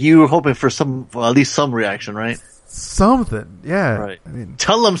knew, you were hoping for at least some reaction, right? Something. Yeah. Right. I mean,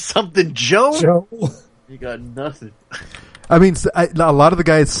 tell them something, Joe. You got nothing. I mean, a lot of the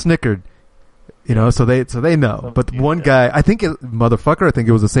guys snickered. So they know. But one guy, I think it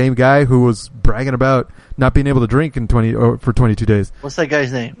was the same guy who was bragging about not being able to drink for 22 days. What's that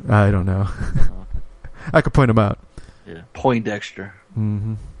guy's name? I don't know. I could point him out. Yeah, Poindexter.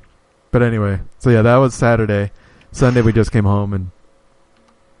 Mm-hmm. But anyway, so yeah, that was Saturday. Sunday we just came home and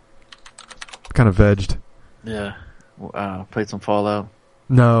kind of vegged. Yeah, played some Fallout.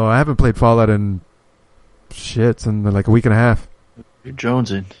 No, I haven't played Fallout in like a week and a half. You're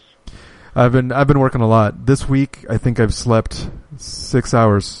jonesing. I've been working a lot. This week, I think I've slept 6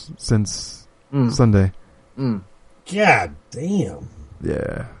 hours since Sunday. God damn.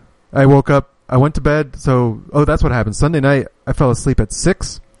 Yeah. I woke up, I went to bed, that's what happened. Sunday night, I fell asleep at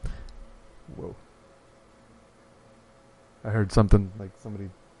 6. Whoa. I heard something, like somebody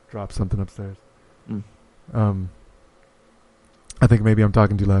dropped something upstairs. I think maybe I'm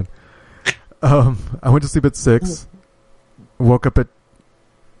talking too loud. I went to sleep at 6, woke up at,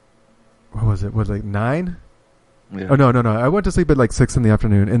 what was it? 9? Yeah. Oh, no. I went to sleep at like 6 in the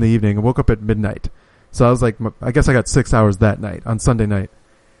evening, and woke up at midnight. So I was like, I guess I got 6 hours that night on Sunday night.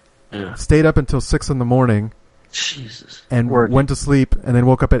 Yeah. Stayed up until 6 in the morning. Jesus. And went to sleep, and then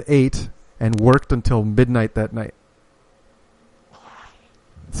woke up at 8 and worked until midnight that night.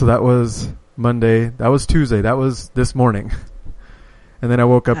 So that was Monday. That was Tuesday. That was this morning. And then I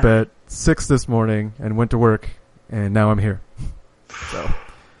woke up at 6 this morning and went to work, and now I'm here.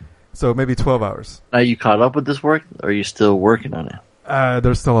 So maybe 12 hours. Are you caught up with this work, or are you still working on it?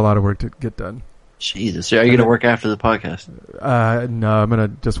 There's still a lot of work to get done. Jesus. So are you going to work after the podcast? No, I'm going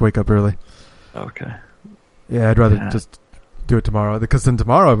to just wake up early. Okay. Yeah, I'd rather just do it tomorrow, because then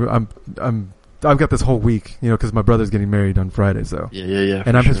tomorrow I've got this whole week, because my brother's getting married on Friday, so. Yeah.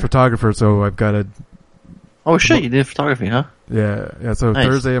 And I'm his photographer, so I've got to. Oh shit! You did photography, huh? Yeah. So Nice.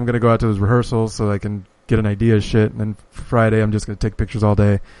 Thursday I'm going to go out to his rehearsals so I can get an idea of shit, and then Friday I'm just going to take pictures all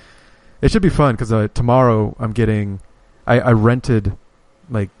day. It should be fun because tomorrow I'm getting. I rented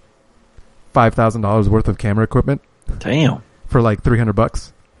like $5,000 worth of camera equipment. Damn. For like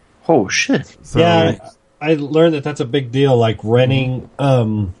 $300. Oh shit! So, yeah, I learned that that's a big deal, like renting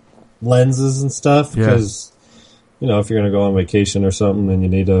lenses and stuff, because if you're going to go on vacation or something, then you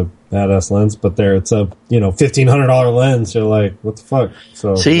need a badass lens. But it's a $1,500 lens. You're like, what the fuck?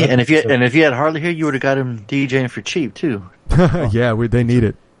 So see, and if you had Harley here, you would have got him DJing for cheap too. Yeah, they need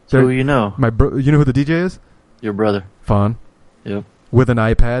it. So you know who the DJ is? Your brother. Fawn. Yep. With an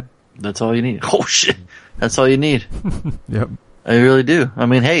iPad. That's all you need. Oh shit! That's all you need. Yep. I really do. I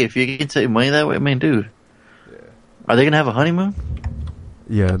mean, hey, if you can save money that way, I mean, dude. Yeah. Are they gonna have a honeymoon?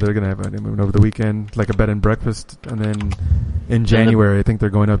 Yeah, they're gonna have a honeymoon over the weekend, like a bed and breakfast, and then in January, I think they're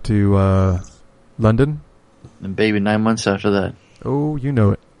going up to London. And baby, 9 months after that. Oh, you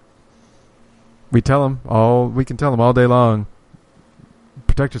know it. We can tell them all day long.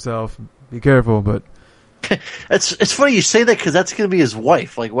 Protect yourself. Be careful, but. It's funny you say that because that's going to be his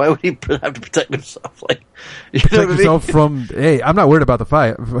wife. Like, why would he have to protect himself? Like, protect yourself from. Hey, I'm not worried about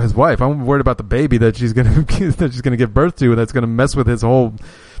his wife. I'm worried about the baby that she's gonna give birth to. That's gonna mess with his whole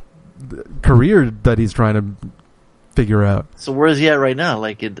career that he's trying to figure out. So where is he at right now?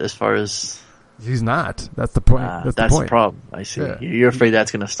 Like, as far as he's not. That's the point. That's the problem. I see. Yeah. You're afraid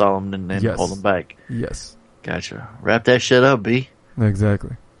that's going to stall him and hold him back. Yes. Gotcha. Wrap that shit up, B.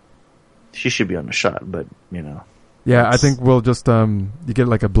 Exactly. She should be on the shot, but Yeah, I think we'll just you get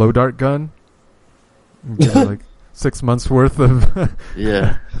like a blow dart gun. You get like 6 months worth of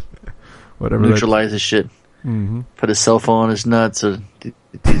yeah, whatever. Neutralize his shit. Mm-hmm. Put his cell phone on his nuts or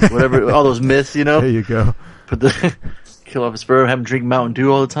whatever. All those myths, There you go. Kill off his sperm, have him drink Mountain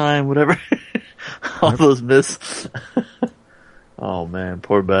Dew all the time, whatever. All those myths. Oh man,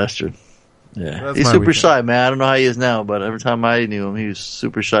 poor bastard. Yeah, he's super shy, man. I don't know how he is now, but every time I knew him, he was a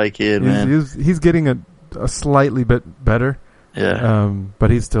super shy kid, man. He's getting a slightly bit better. Yeah.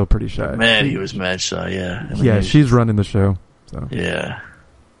 But he's still pretty shy. Man, he was mad shy, yeah. I mean, she's running the show. So. Yeah.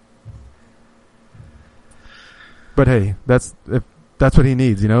 But hey, that's what he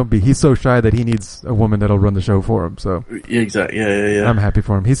needs, He's so shy that he needs a woman that'll run the show for him. So exactly, yeah. I'm happy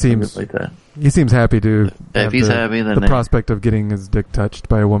for him. He seems like that. He seems happy to. If he's happy, then the prospect of getting his dick touched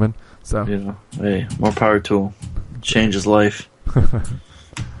by a woman. So hey, more power to him. Change his life.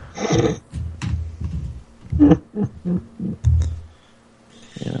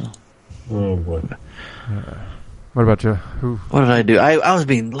 Yeah. Oh boy. What about you? What did I do? I was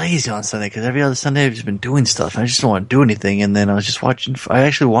being lazy on Sunday because every other Sunday I've just been doing stuff. I just don't want to do anything. And then I was just watching. I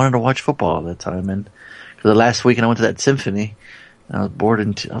actually wanted to watch football at that time. And for the last weekend I went to that symphony. And I was bored.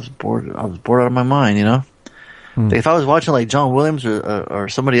 I was bored out of my mind. Like if I was watching like John Williams or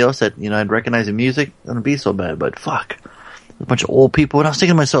somebody else that I'd recognize the music, it wouldn't be so bad. But fuck, a bunch of old people. And I was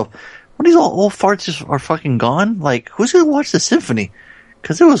thinking to myself, when these old farts just are fucking gone, like who's gonna watch the symphony?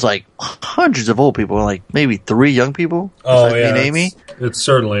 Because there was like hundreds of old people, like maybe 3 young people. Oh yeah, me and Amy. It's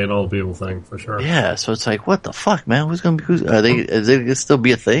certainly an old people thing for sure. Yeah, so it's like, what the fuck, man? Is they gonna still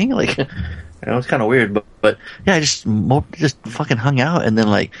be a thing? Like, it's kind of weird, but yeah, I just fucking hung out, and then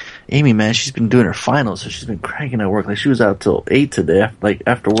like Amy, man, she's been doing her finals, so she's been cranking at work. Like she was out till 8 today, like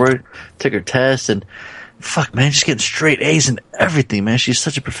after work, took her test, and fuck, man, she's getting straight A's and everything, man. She's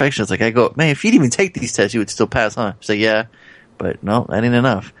such a perfectionist. Like I go, man, if you didn't even take these tests, you would still pass, huh? She's like, yeah. But no, that ain't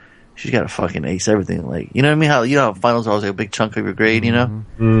enough. She's got to fucking ace everything. Like, you know what I mean? How finals are always like a big chunk of your grade,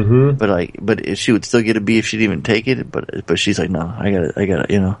 Mm-hmm. But if she would still get a B if she didn't even take it. But she's like, no, I got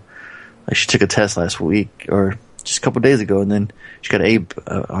it. Like she took a test last week or just a couple of days ago, and then she got an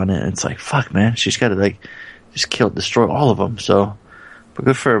A on it. And it's like, fuck, man, she's got to like just destroy all of them. So, but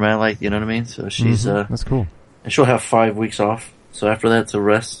good for her, man. Like, you know what I mean? So she's that's cool. And she'll have 5 weeks off. So after that, it's a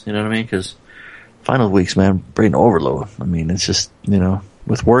rest. You know what I mean? Because final weeks, man, brain overload. I mean, it's just,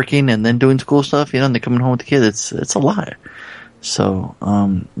 with working and then doing school stuff, and then coming home with the kids, it's a lot. So, if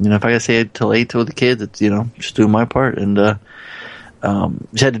I gotta stay it till 8 with the kids, it's, just doing my part. And,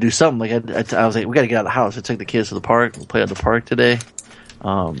 just had to do something. Like, I was like, we gotta get out of the house. I took the kids to the park. We played at the park today.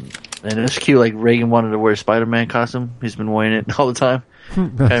 And it's cute. Like, Reagan wanted to wear a Spider-Man costume. He's been wearing it all the time.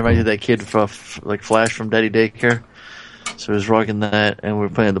 Kind of reminds me of that kid from, like, Flash from Daddy Daycare. So he was rocking that, and we were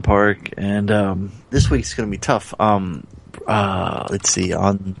playing at the park. And, this week's gonna be tough. Let's see,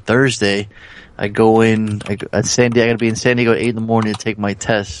 on Thursday, I go in at San Diego. I gotta be in San Diego at 8 in the morning to take my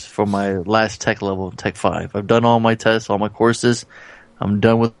test for my last tech level, Tech 5. I've done all my tests, all my courses. I'm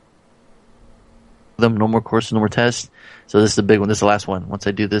done with them. No more courses, no more tests. So this is the big one. This is the last one. Once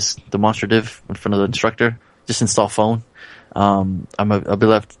I do this demonstrative in front of the instructor, just install phone. I'll be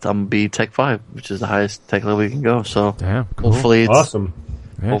left. I'm gonna be Tech 5, which is the highest tech level you can go. So damn, cool. hopefully it's awesome.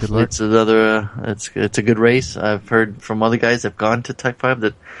 Yeah, hopefully it's another. It's a good race. I've heard from other guys that've gone to Tech 5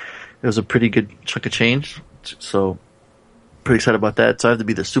 that it was a pretty good chunk of change. So pretty excited about that. So I have to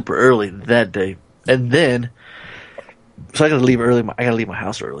be there super early that day, and then so I gotta leave early. I gotta leave my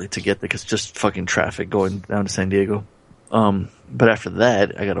house early to get there because just fucking traffic going down to San Diego. But after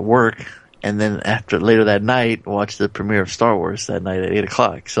that, I gotta work, and then later that night, watch the premiere of Star Wars that night at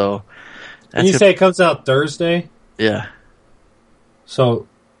 8:00. So, and you say it comes out Thursday? Yeah. So,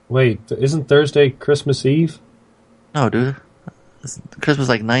 wait, isn't Thursday Christmas Eve? No, dude. Christmas is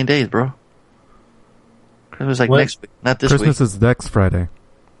like 9 days, bro. Christmas is like What? next week, not this Christmas week. is next Friday.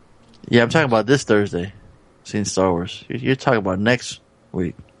 Yeah, I'm talking about this Thursday. Seeing Star Wars. You're talking about next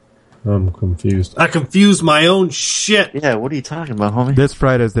week. I'm confused. I confused my own shit. Yeah, what are you talking about, homie? This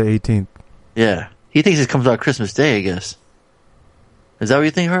Friday is the 18th. Yeah. He thinks it comes out Christmas Day, I guess. Is that what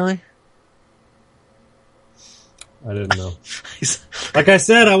you think, Harley? I didn't know. Like I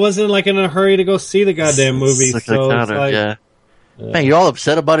said, I wasn't like in a hurry to go see the goddamn movie. It's like So a it's counter, like, yeah. Man, you're all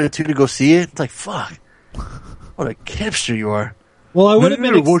upset about it too to go see it? It's like, fuck. What a hipster you are. well, I would have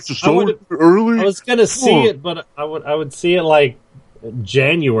been. watch the show early. I was gonna see it, but I would see it like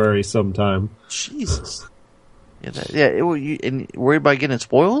January sometime. Jesus. Yeah, and worried about getting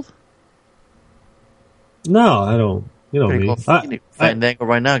spoiled? No, I don't. You know me. Fandango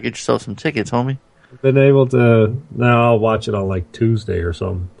right now. Get yourself some tickets, homie. I've been able to. Now I'll watch it on like Tuesday or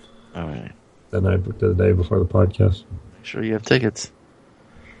something. All right. The day before the podcast. Make sure you have tickets.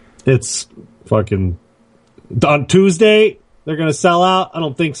 It's fucking on Tuesday. They're gonna sell out. I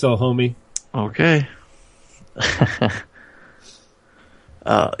don't think so, homie. Okay. That's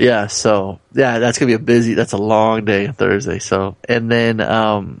gonna be that's a long day on Thursday. So, and then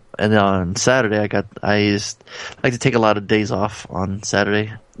on Saturday, I just like to take a lot of days off on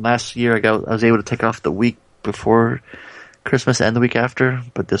Saturday. Last year, I was able to take off the week before Christmas and the week after,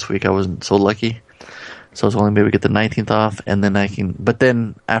 but this week I wasn't so lucky. So I was only able to get the 19th off, and then but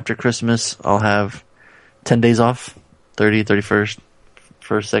then after Christmas, I'll have 10 days off, 30, 31st,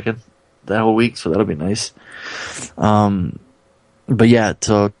 1st, 2nd, that whole week, so that'll be nice. But yeah,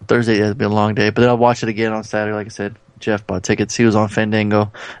 so Thursday has been a long day, but then I'll watch it again on Saturday, like I said. Jeff bought tickets. He was on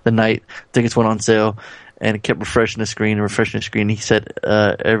Fandango the night. Tickets went on sale, and it kept refreshing the screen. He said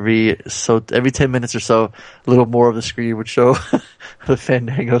every 10 minutes or so, a little more of the screen would show the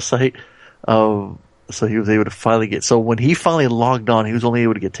Fandango site. So he was able to finally so when he finally logged on, he was only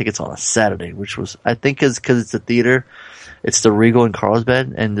able to get tickets on a Saturday, which was, I think, because it's a theater. It's the Regal in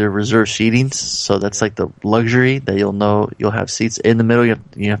Carlsbad, and they're reserved seatings. So that's like the luxury that you'll have seats in the middle.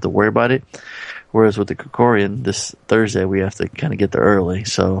 You have to worry about it. Whereas with the Krikorian, this Thursday, we have to kind of get there early.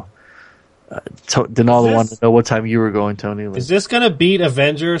 So, Denali wanted to know what time you were going, Tony. Is this gonna beat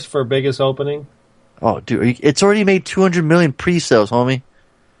Avengers for biggest opening? Oh, dude, it's already made 200 million pre-sales, homie.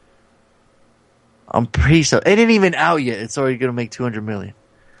 I'm pre-sale. It ain't even out yet. It's already gonna make 200 million.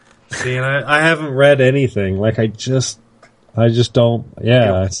 See, and I haven't read anything. Like I just don't.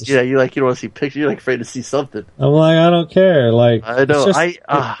 Yeah, you don't want to see pictures. You're like afraid to see something. I'm like, I don't care. Like I know.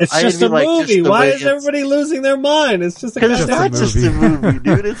 It's just a movie. Why is everybody losing their mind? It's just because it's not just a movie,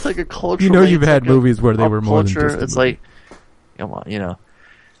 dude. It's like a cultural. You've had movies where they were more than just a It's movie. like, come on,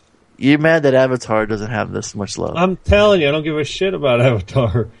 You're mad that Avatar doesn't have this much love. I'm telling you, I don't give a shit about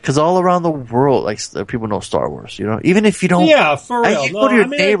Avatar. Because all around the world, like, people know Star Wars, Even if you don't... Yeah, for real. You go to your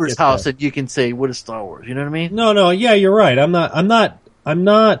neighbor's house and you can say, what is Star Wars? You know what I mean? No, yeah, you're right. I'm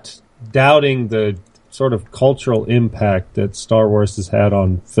not doubting the sort of cultural impact that Star Wars has had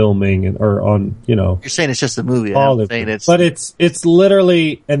on filming or on, You're saying it's just a movie. All of it. But it's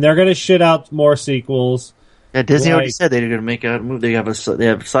literally... And they're going to shit out more sequels. Yeah, Disney already said they're going to make out a movie. They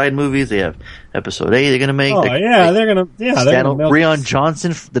have side movies. They have Episode 8 they're going to make. Oh, they're going to... Yeah, Rian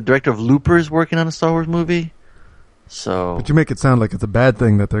Johnson, the director of Looper, is working on a Star Wars movie. So, But you make it sound like it's a bad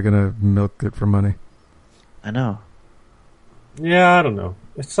thing that they're gonna milk it for money. I know. Yeah, I don't know.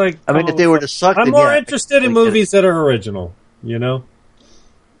 It's like I mean, if they were to suck, I'm then more yeah, interested in movies that are original. You know.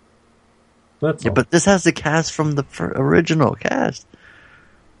 That's Yeah, all. but this has the cast from the original cast.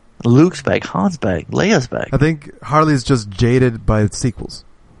 Luke's back, Han's back, Leia's back. I think Harley's just jaded by sequels.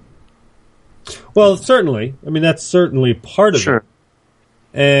 Well, certainly. I mean, that's certainly part of Sure. it.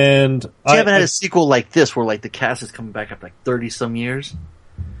 And You haven't had a sequel like this where like the cast is coming back after like 30-some years.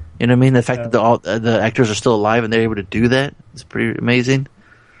 You know what I mean? The fact that the actors are still alive and they're able to do that is pretty amazing.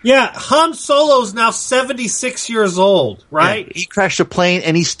 yeah, Han Solo's now 76 years old, right? Yeah, he crashed a plane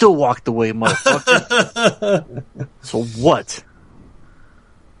and he still walked away, motherfucker. So what?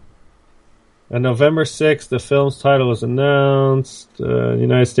 On November 6th, the film's title was announced. The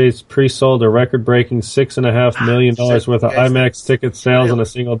United States pre-sold a record-breaking $6.5 million worth of IMAX ticket sales in a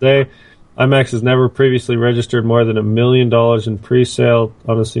single day. IMAX has never previously registered more than $1 million in pre-sale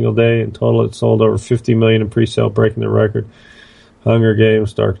on a single day. In total, it sold over $50 million in pre-sale, breaking the record. Hunger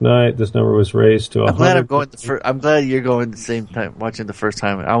Games, Dark Knight. This number was raised to 100. I'm glad I'm going. I'm glad you're going the same time, watching the first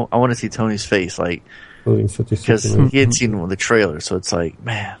time. I want to see Tony's face, like, including 56 because million. he hadn't seen the trailer, so it's like,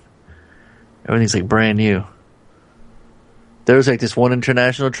 man, everything's like brand new. There was like this one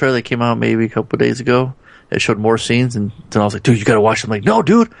international trailer that came out maybe a couple of days ago that showed more scenes, and then I was like, dude, you gotta watch it. I'm like, no,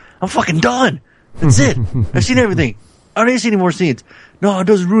 dude, I'm fucking done. That's it. I've seen everything. I don't need to see any more scenes. No, it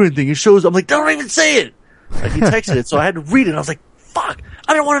doesn't ruin anything. It shows. I'm like, don't even say it. Like, he texted it, so I had to read it. And I was like, fuck,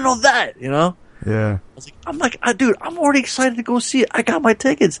 I didn't want to know that, you know? Yeah. I'm like, dude, I'm already excited to go see it. I got my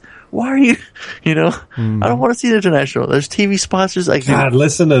tickets. Why are you, you know? I don't want to see the international. There's TV sponsors. God,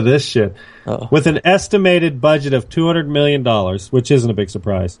 listen to this shit. Uh-oh. With an estimated budget of $200 million, which isn't a big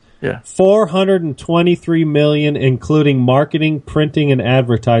surprise. Yeah. $423 million, including marketing, printing, and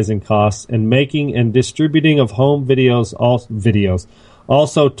advertising costs, and making and distributing of home videos.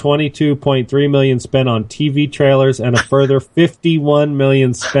 Also, $22.3 million spent on TV trailers, and a further $51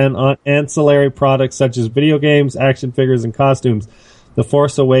 million spent on ancillary products such as video games, action figures, and costumes. The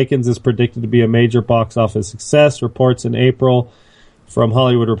Force Awakens is predicted to be a major box office success. Reports in April from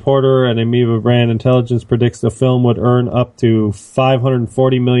Hollywood Reporter and Amoeba Brand Intelligence predicts the film would earn up to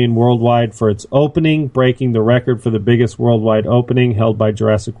 $540 million worldwide for its opening, breaking the record for the biggest worldwide opening held by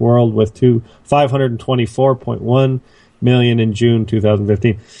Jurassic World with $524.1 million in June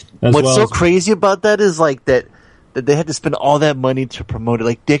 2015. What's so crazy about that is like that they had to spend all that money to promote it.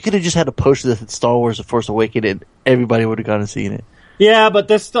 Like, they could have just had a poster that said Star Wars: The Force Awakens, and everybody would have gone and seen it. Yeah, but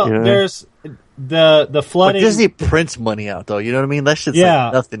there's still there's the flooding. But Disney prints money out, though. You know what I mean? That shit's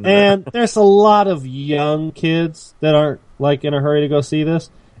like nothing. And there's a lot of young kids that aren't like in a hurry to go see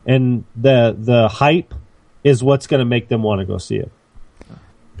this, and the hype is what's going to make them want to go see it.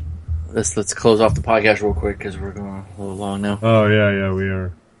 Let's close off the podcast real quick because we're going a little long now. Oh yeah, we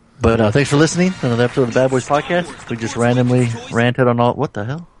are. But thanks for listening to another episode of the Bad Boys Podcast. We just randomly ranted on all. What the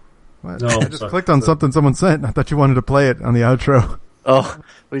hell? What? No, I just clicked on something someone sent. I thought you wanted to play it on the outro. Oh,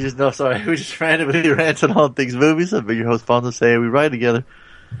 we just randomly ranted on all things movies. I've been your host, Fonzo, saying we ride together.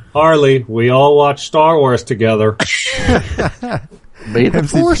 Harley, we all watch Star Wars together. May the MCP.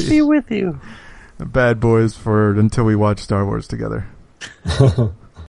 Force be with you. Bad Boys for until we watch Star Wars together.